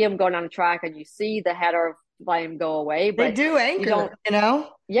could see them going down the track and you see the header flame go away, They but do you don't. anchor, you know?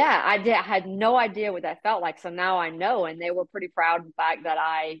 Yeah, I did. I had no idea what that felt like. So now I know, and they were pretty proud of the fact that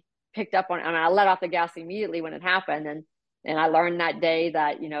I picked up on it. I mean, I let off the gas immediately when it happened, and I learned that day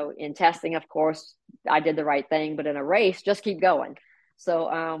that, you know, in testing, of course, I did the right thing, but in a race, just keep going.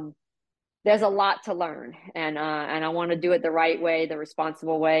 So there's a lot to learn, and I want to do it the right way, the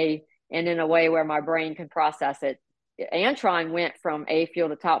responsible way, and in a way where my brain can process it. Antron went from A fuel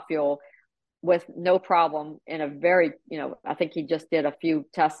to top fuel with no problem in a very, you know, I think he just did a few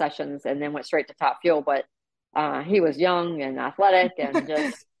test sessions and then went straight to top fuel. But he was young and athletic, and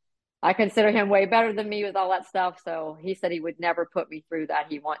just, I consider him way better than me with all that stuff. So he said he would never put me through that.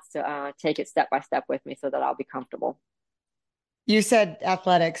 He wants to take it step by step with me so that I'll be comfortable. You said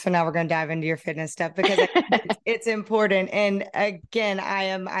athletics, so now we're going to dive into your fitness stuff because it's important. And again, I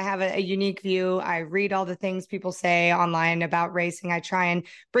have a unique view. I read all the things people say online about racing. I try and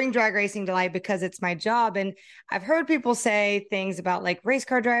bring drag racing to light because it's my job. And I've heard people say things about like race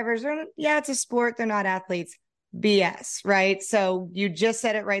car drivers, or yeah, it's a sport, they're not athletes. BS, right? So you just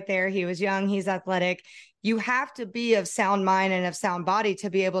said it right there. He was young, he's athletic. You have to be of sound mind and of sound body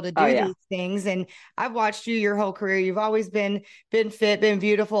to be able to Oh do yeah. these things. And I've watched you your whole career. You've always been fit, been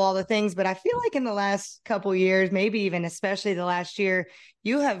beautiful, all the things. But I feel like in the last couple years, maybe even especially the last year,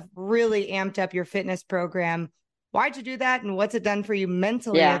 you have really amped up your fitness program. Why'd you do that? And what's it done for you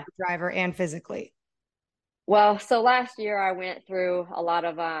mentally as Yeah. a driver and physically? Well, so last year I went through a lot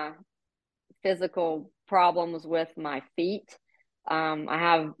of physical problems with my feet.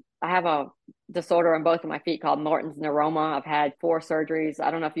 I have a disorder in both of my feet called Norton's neuroma. I've had 4 surgeries.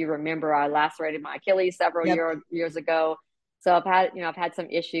 I don't know if you remember, I lacerated my Achilles several Yep. years ago. So I've had some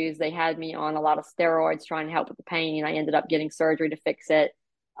issues. They had me on a lot of steroids trying to help with the pain. I ended up getting surgery to fix it.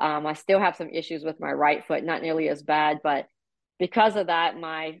 I still have some issues with my right foot, not nearly as bad, but because of that,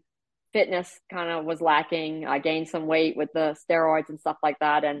 my fitness kind of was lacking. I gained some weight with the steroids and stuff like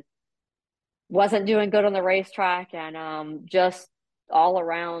that, and wasn't doing good on the racetrack, and just all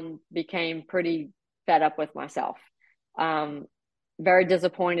around became pretty fed up with myself. Um, very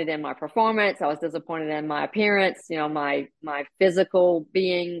disappointed in my performance. I was disappointed in my appearance, you know, my physical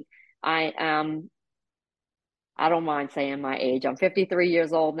being. I I don't mind saying my age. I'm 53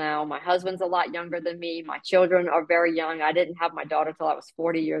 years old now. My husband's a lot younger than me. My children are very young. I didn't have my daughter till I was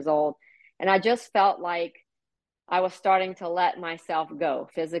 40 years old. And I just felt like I was starting to let myself go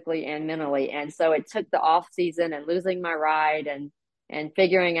physically and mentally. And so it took the off season and losing my ride and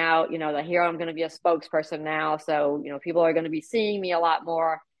figuring out, that here I'm going to be a spokesperson now. So, people are going to be seeing me a lot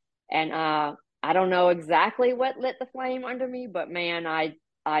more. And I don't know exactly what lit the flame under me, but man,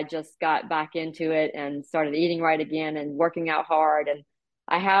 I just got back into it and started eating right again and working out hard. And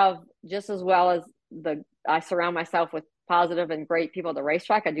I have, just as well as I surround myself with positive and great people at the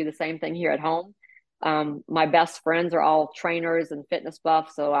racetrack, I do the same thing here at home. My best friends are all trainers and fitness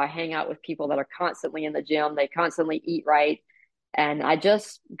buffs, so I hang out with people that are constantly in the gym. They constantly eat right. And I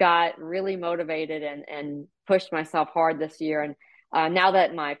just got really motivated and pushed myself hard this year. And now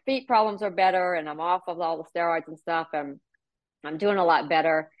that my feet problems are better and I'm off of all the steroids and stuff, I'm doing a lot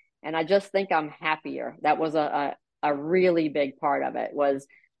better. And I just think I'm happier. That was a really big part of it, was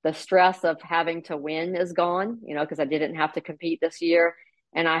the stress of having to win is gone, because I didn't have to compete this year.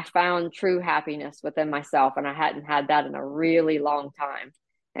 And I found true happiness within myself. And I hadn't had that in a really long time.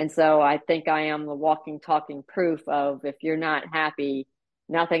 And so I think I am the walking, talking proof of, if you're not happy,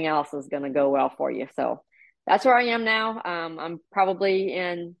 nothing else is going to go well for you. So that's where I am now. I'm probably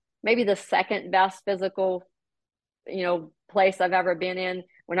in maybe the second best physical, place I've ever been in.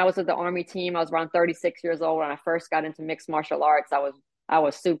 When I was with the Army team, I was around 36 years old. When I first got into mixed martial arts, I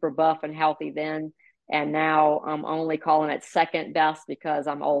was super buff and healthy then. And now I'm only calling it second best because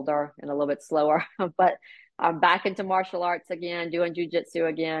I'm older and a little bit slower. But I'm back into martial arts again, doing jujitsu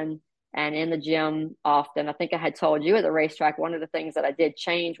again, and in the gym often. I think I had told you at the racetrack, one of the things that I did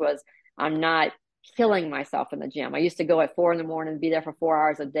change was I'm not killing myself in the gym. I used to go at 4 a.m. and be there for 4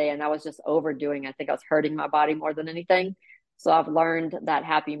 hours a day, and I was just overdoing. I think I was hurting my body more than anything. So I've learned that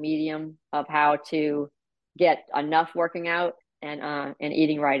happy medium of how to get enough working out and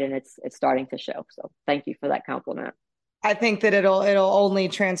eating right, and it's starting to show. So thank you for that compliment. I think that it'll only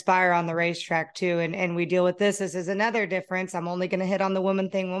transpire on the racetrack too. And we deal with this. This is another difference. I'm only going to hit on the woman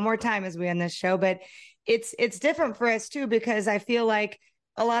thing one more time as we end this show, but it's different for us too, because I feel like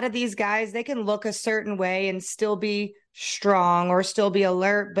a lot of these guys, they can look a certain way and still be strong or still be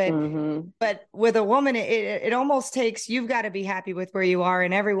alert. But with a woman, it almost takes, you've got to be happy with where you are.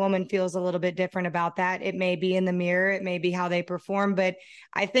 And every woman feels a little bit different about that. It may be in the mirror, it may be how they perform. But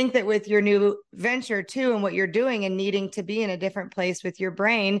I think that with your new venture too, and what you're doing and needing to be in a different place with your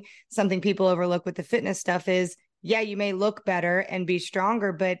brain, something people overlook with the fitness stuff is, yeah, you may look better and be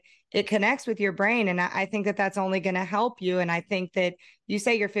stronger, but it connects with your brain. And I think that that's only going to help you. And I think that you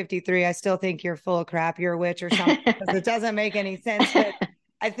say you're 53. I still think you're full of crap. You're a witch or something, because it doesn't make any sense. But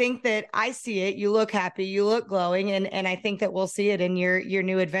I think that I see it. You look happy, you look glowing. And I think that we'll see it in your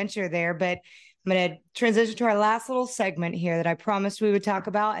new adventure there. But I'm going to transition to our last little segment here that I promised we would talk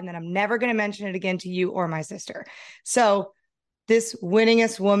about. And then I'm never going to mention it again to you or my sister. So this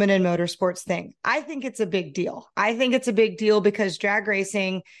winningest woman in motorsports thing, I think it's a big deal. I think it's a big deal because drag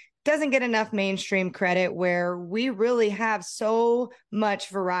racing doesn't get enough mainstream credit, where we really have so much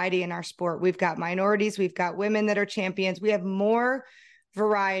variety in our sport. We've got minorities, we've got women that are champions. We have more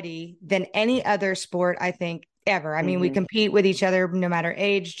variety than any other sport, I think, ever. I mean, we compete with each other no matter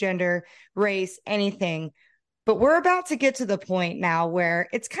age, gender, race, anything. But we're about to get to the point now where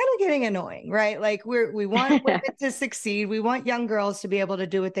it's kind of getting annoying, right? Like we want women to succeed. We want young girls to be able to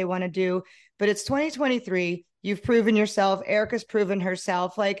do what they want to do. But it's 2023. You've proven yourself. Erica's proven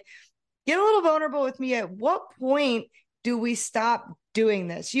herself. Like, get a little vulnerable with me. At what point do we stop doing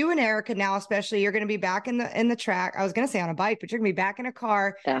this? You and Erica now, especially, you're going to be back in the track. I was going to say on a bike, but you're going to be back in a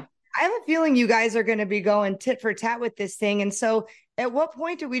car. Yeah. I have a feeling you guys are going to be going tit for tat with this thing. And so at what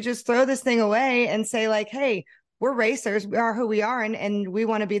point do we just throw this thing away and say, like, hey, we're racers, we are who we are, and we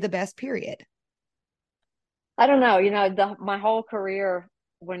want to be the best, period? I don't know. My whole career,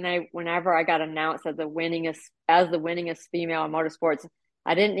 whenever I got announced as the winningest female in motorsports,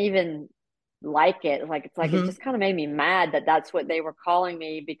 I didn't even like it. It just kind of made me mad that that's what they were calling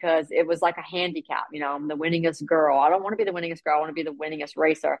me, because it was like a handicap. I'm the winningest girl. I don't want to be the winningest girl. I want to be the winningest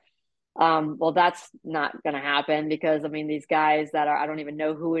racer. Well, that's not going to happen, because I mean, these guys that I don't even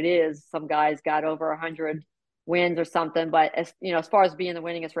know who it is. Some guys got over 100 wins or something. But as far as being the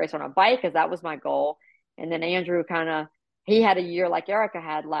winningest racer on a bike, because that was my goal. And then Andrew he had a year like Erica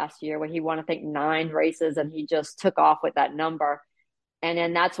had last year, where he won, I think, 9 races, and he just took off with that number. And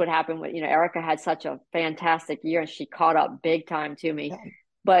then that's what happened with, Erica had such a fantastic year, and she caught up big time to me. Yeah.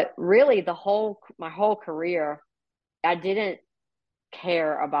 But really my whole career, I didn't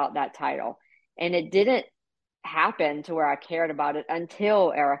care about that title. And it didn't happen to where I cared about it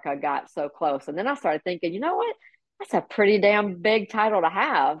until Erica got so close. And then I started thinking, you know what? That's a pretty damn big title to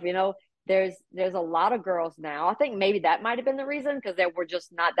have. there's a lot of girls now. I think maybe that might have been the reason, because there were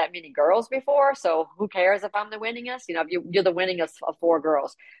just not that many girls before. So who cares if I'm the winningest? If you're the winningest of four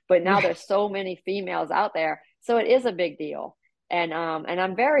girls. But now Right. there's so many females out there, so it is a big deal. And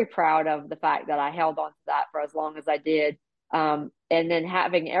I'm very proud of the fact that I held on to that for as long as I did. And then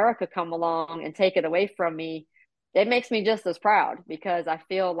having Erica come along and take it away from me, it makes me just as proud, because I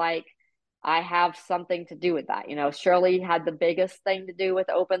feel like I have something to do with that. Shirley had the biggest thing to do with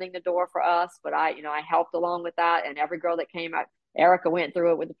opening the door for us, but I helped along with that. And every girl that came out, Erica went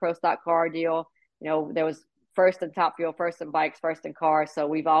through it with the Pro Stock car deal. There was first in Top Fuel, first in bikes, first in cars. So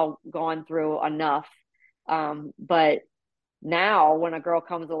we've all gone through enough. But now when a girl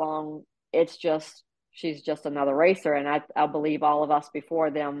comes along, she's just another racer. And I believe all of us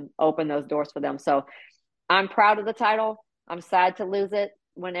before them opened those doors for them. So I'm proud of the title. I'm sad to lose it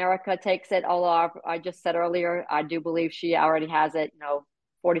when Erica takes it. Although I just said earlier, I do believe she already has it.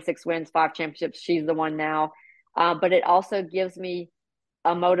 46 wins, 5 championships. She's the one now. But it also gives me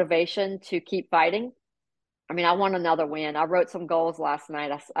a motivation to keep fighting. I mean, I want another win. I wrote some goals last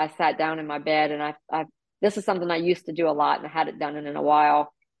night. I sat down in my bed, and I this is something I used to do a lot, and I hadn't done it in a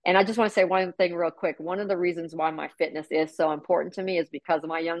while. And I just want to say one thing real quick. One of the reasons why my fitness is so important to me is because of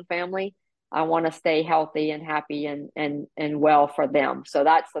my young family. I want to stay healthy and happy and well for them. So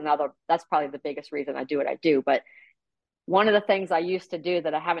that's probably the biggest reason I do what I do. But one of the things I used to do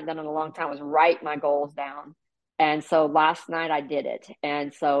that I haven't done in a long time was write my goals down. And so last night I did it.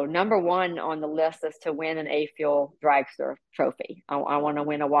 And so number one on the list is to win an A Fuel dragster trophy. I want to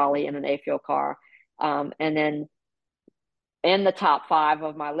win a Wally in an A Fuel car. And then in the top 5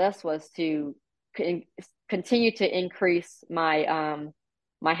 of my list was to continue to increase my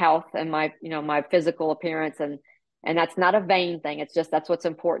my health and my physical appearance, and that's not a vain thing. It's just that's what's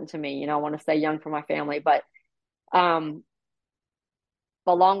important to me. I want to stay young for my family, but along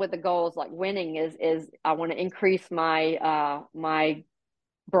with the goals, like winning is I want to increase my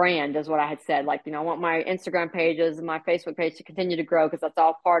brand, is what I had said. Like, I want my Instagram pages and my Facebook page to continue to grow, because that's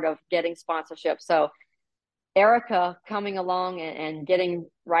all part of getting sponsorship. So Erica coming along and getting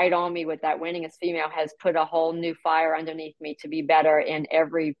right on me with that winningest female has put a whole new fire underneath me to be better in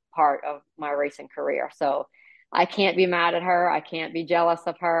every part of my racing career. So I can't be mad at her. I can't be jealous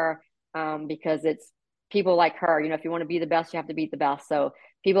of her, because it's people like her. If you want to be the best, you have to beat the best. So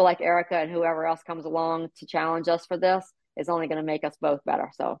people like Erica and whoever else comes along to challenge us for this is only going to make us both better.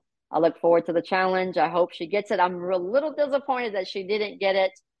 So I look forward to the challenge. I hope she gets it. I'm a little disappointed that she didn't get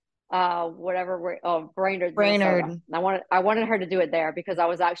it Brainerd, Minnesota. Brainerd. I wanted her to do it there, because I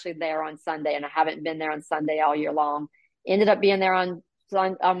was actually there on Sunday, and I haven't been there on Sunday all year long. Ended up being there on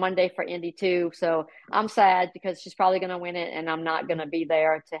Monday for Indy 2. So I'm sad, because she's probably going to win it, and I'm not going to be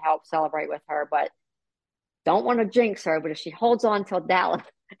there to help celebrate with her. But don't want to jinx her. But if she holds on till Dallas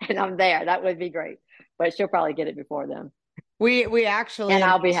and I'm there, that would be great. But she'll probably get it before then. We actually, and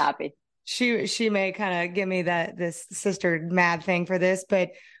I'll be happy. She may kind of give me this sister mad thing for this,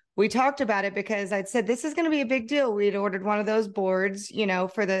 but we talked about it because I'd said, this is going to be a big deal. We'd ordered one of those boards,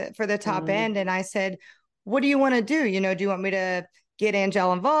 for the top end. And I said, what do you want to do? Do you want me to get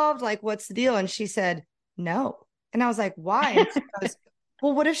Angelle involved? Like, what's the deal? And she said, no. And I was like, why? And she goes,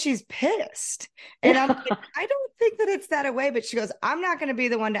 well, what if she's pissed? And I'm like, I don't think that it's that way. But she goes, I'm not going to be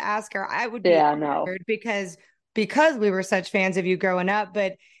the one to ask her. I would be honored, because we were such fans of you growing up.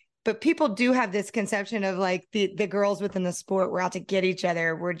 But people do have this conception of like the girls within the sport, we're out to get each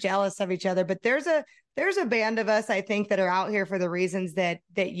other. We're jealous of each other. But there's a band of us, I think, that are out here for the reasons that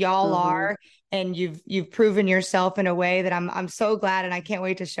y'all are. And you've proven yourself in a way that I'm so glad. And I can't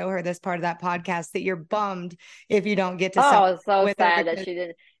wait to show her this part of that podcast, that you're bummed if you don't get to. Oh, it's so sad that she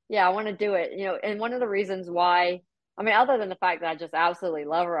didn't. Yeah, I want to do it. And one of the reasons why, I mean, other than the fact that I just absolutely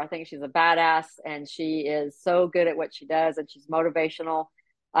love her, I think she's a badass, and she is so good at what she does, and she's motivational.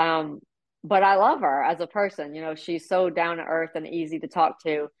 But I love her as a person. She's so down to earth and easy to talk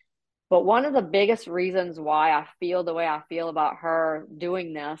to. But one of the biggest reasons why I feel the way I feel about her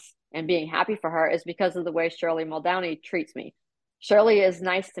doing this and being happy for her is because of the way Shirley Muldowney treats me. Shirley is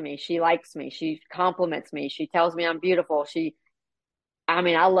nice to me. She likes me. She compliments me. She tells me I'm beautiful.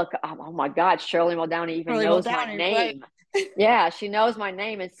 Oh my God, Shirley Muldowney even knows my name. Right? Yeah, she knows my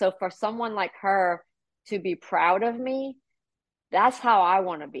name. And so for someone like her to be proud of me, that's how I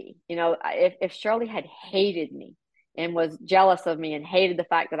want to be. If Shirley had hated me and was jealous of me and hated the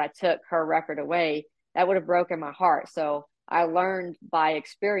fact that I took her record away, that would have broken my heart. So I learned by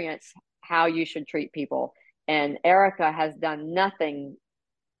experience how you should treat people. And Erica has done nothing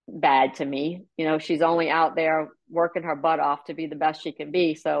bad to me. She's only out there working her butt off to be the best she can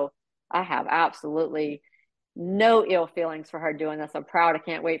be. So I have absolutely no ill feelings for her doing this. I'm proud. I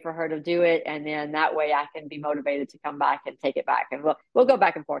can't wait for her to do it. And then that way I can be motivated to come back and take it back. And we'll go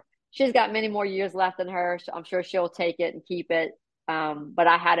back and forth. She's got many more years left in her. I'm sure she'll take it and keep it. But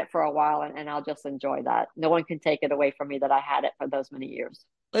I had it for a while, and I'll just enjoy that. No one can take it away from me that I had it for those many years.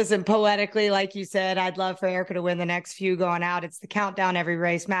 Listen, poetically, like you said, I'd love for Erica to win the next few going out. It's the countdown. Every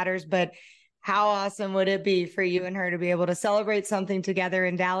race matters, but how awesome would it be for you and her to be able to celebrate something together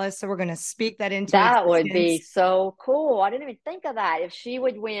in Dallas? So we're going to speak that into That would be existence. so cool. I didn't even think of that. If she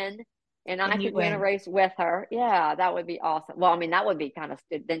would win and I And you could win a win. race with her, yeah, that would be awesome. Well, I mean, that would be kind of,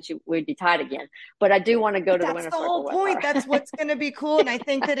 then we'd be tied again. But I do want to go But to the that's winner's the whole circle with point. her. That's what's going to be cool. And I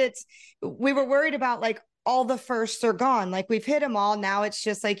think that we were worried about like all the firsts are gone. Like we've hit them all. Now it's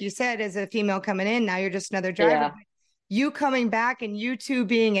just like you said, as a female coming in, now you're just another driver. Yeah. You coming back and you two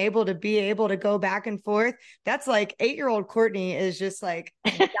being able to go back and forth. That's like 8-year-old Courtney is just like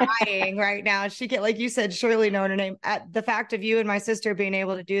dying right now. She get, like you said, surely knowing her name. At the fact of you and my sister being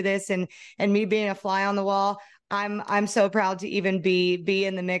able to do this and me being a fly on the wall, I'm so proud to even be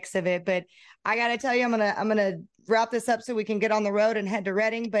in the mix of it. But I gotta tell you, I'm gonna wrap this up so we can get on the road and head to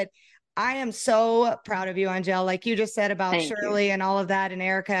Reading. But I am so proud of you, Angelle. Like you just said about Thank you. Shirley and all of that, and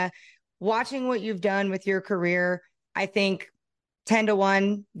Erica, watching what you've done with your career. I think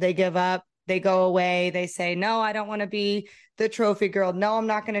 10-1, they give up, they go away, they say, no, I don't want to be the trophy girl. No, I'm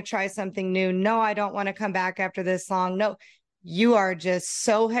not going to try something new. No, I don't want to come back after this long. No, you are just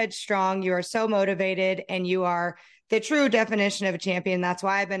so headstrong. You are so motivated, and you are the true definition of a champion. That's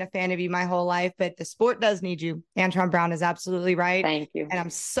why I've been a fan of you my whole life, but the sport does need you. Antron Brown is absolutely right. Thank you. And I'm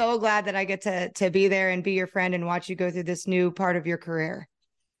so glad that I get to be there and be your friend and watch you go through this new part of your career.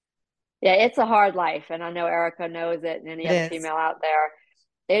 Yeah, it's a hard life. And I know Erica knows it and any It other is. female out there.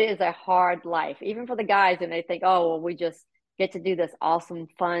 It is a hard life, even for the guys. And they think, oh, well, we just get to do this awesome,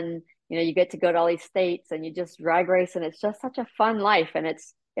 fun, you get to go to all these states and you just drag race. And it's just such a fun life. And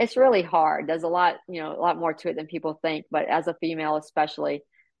it's really hard. There's a lot, a lot more to it than people think. But as a female, especially,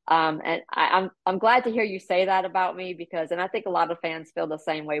 and I'm glad to hear you say that about me because, and I think a lot of fans feel the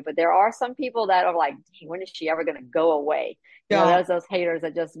same way. But there are some people that are like, dang, when is she ever going to go away? Don't. There's those haters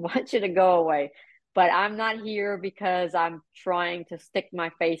that just want you to go away. But I'm not here because I'm trying to stick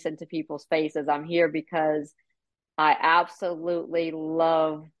my face into people's faces. I'm here because I absolutely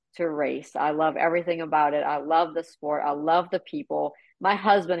love to race. I love everything about it. I love the sport. I love the people. My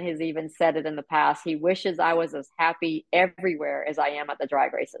husband has even said it in the past. He wishes I was as happy everywhere as I am at the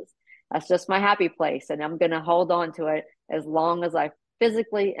drag races. That's just my happy place. And I'm going to hold on to it as long as I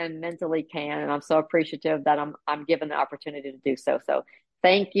physically and mentally can. And I'm so appreciative that I'm given the opportunity to do so. So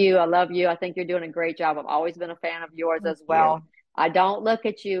thank you. I love you. I think you're doing a great job. I've always been a fan of yours Thank as you. well. I don't look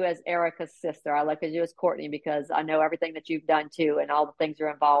at you as Erica's sister. I look at you as Courtney because I know everything that you've done too and all the things you're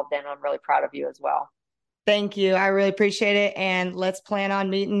involved in. I'm really proud of you as well. Thank you. I really appreciate it. And let's plan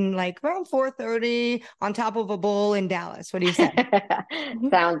on meeting like around 4:30 on top of a bowl in Dallas. What do you say? Mhm.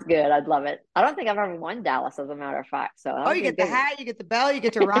 Sounds good. I'd love it. I don't think I've ever won Dallas, as a matter of fact. So that Oh, would you be a get the good one. hat, you get the bell, you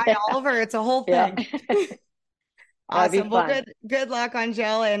get to ride all over. It's a whole Yeah. thing. That'd be Awesome. Well, fun. good luck,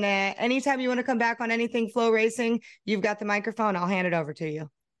 Angelle. And anytime you want to come back on anything flow racing, you've got the microphone. I'll hand it over to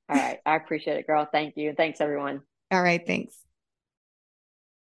you. All right. I appreciate it, girl. Thank you. Thanks, everyone. All right. Thanks.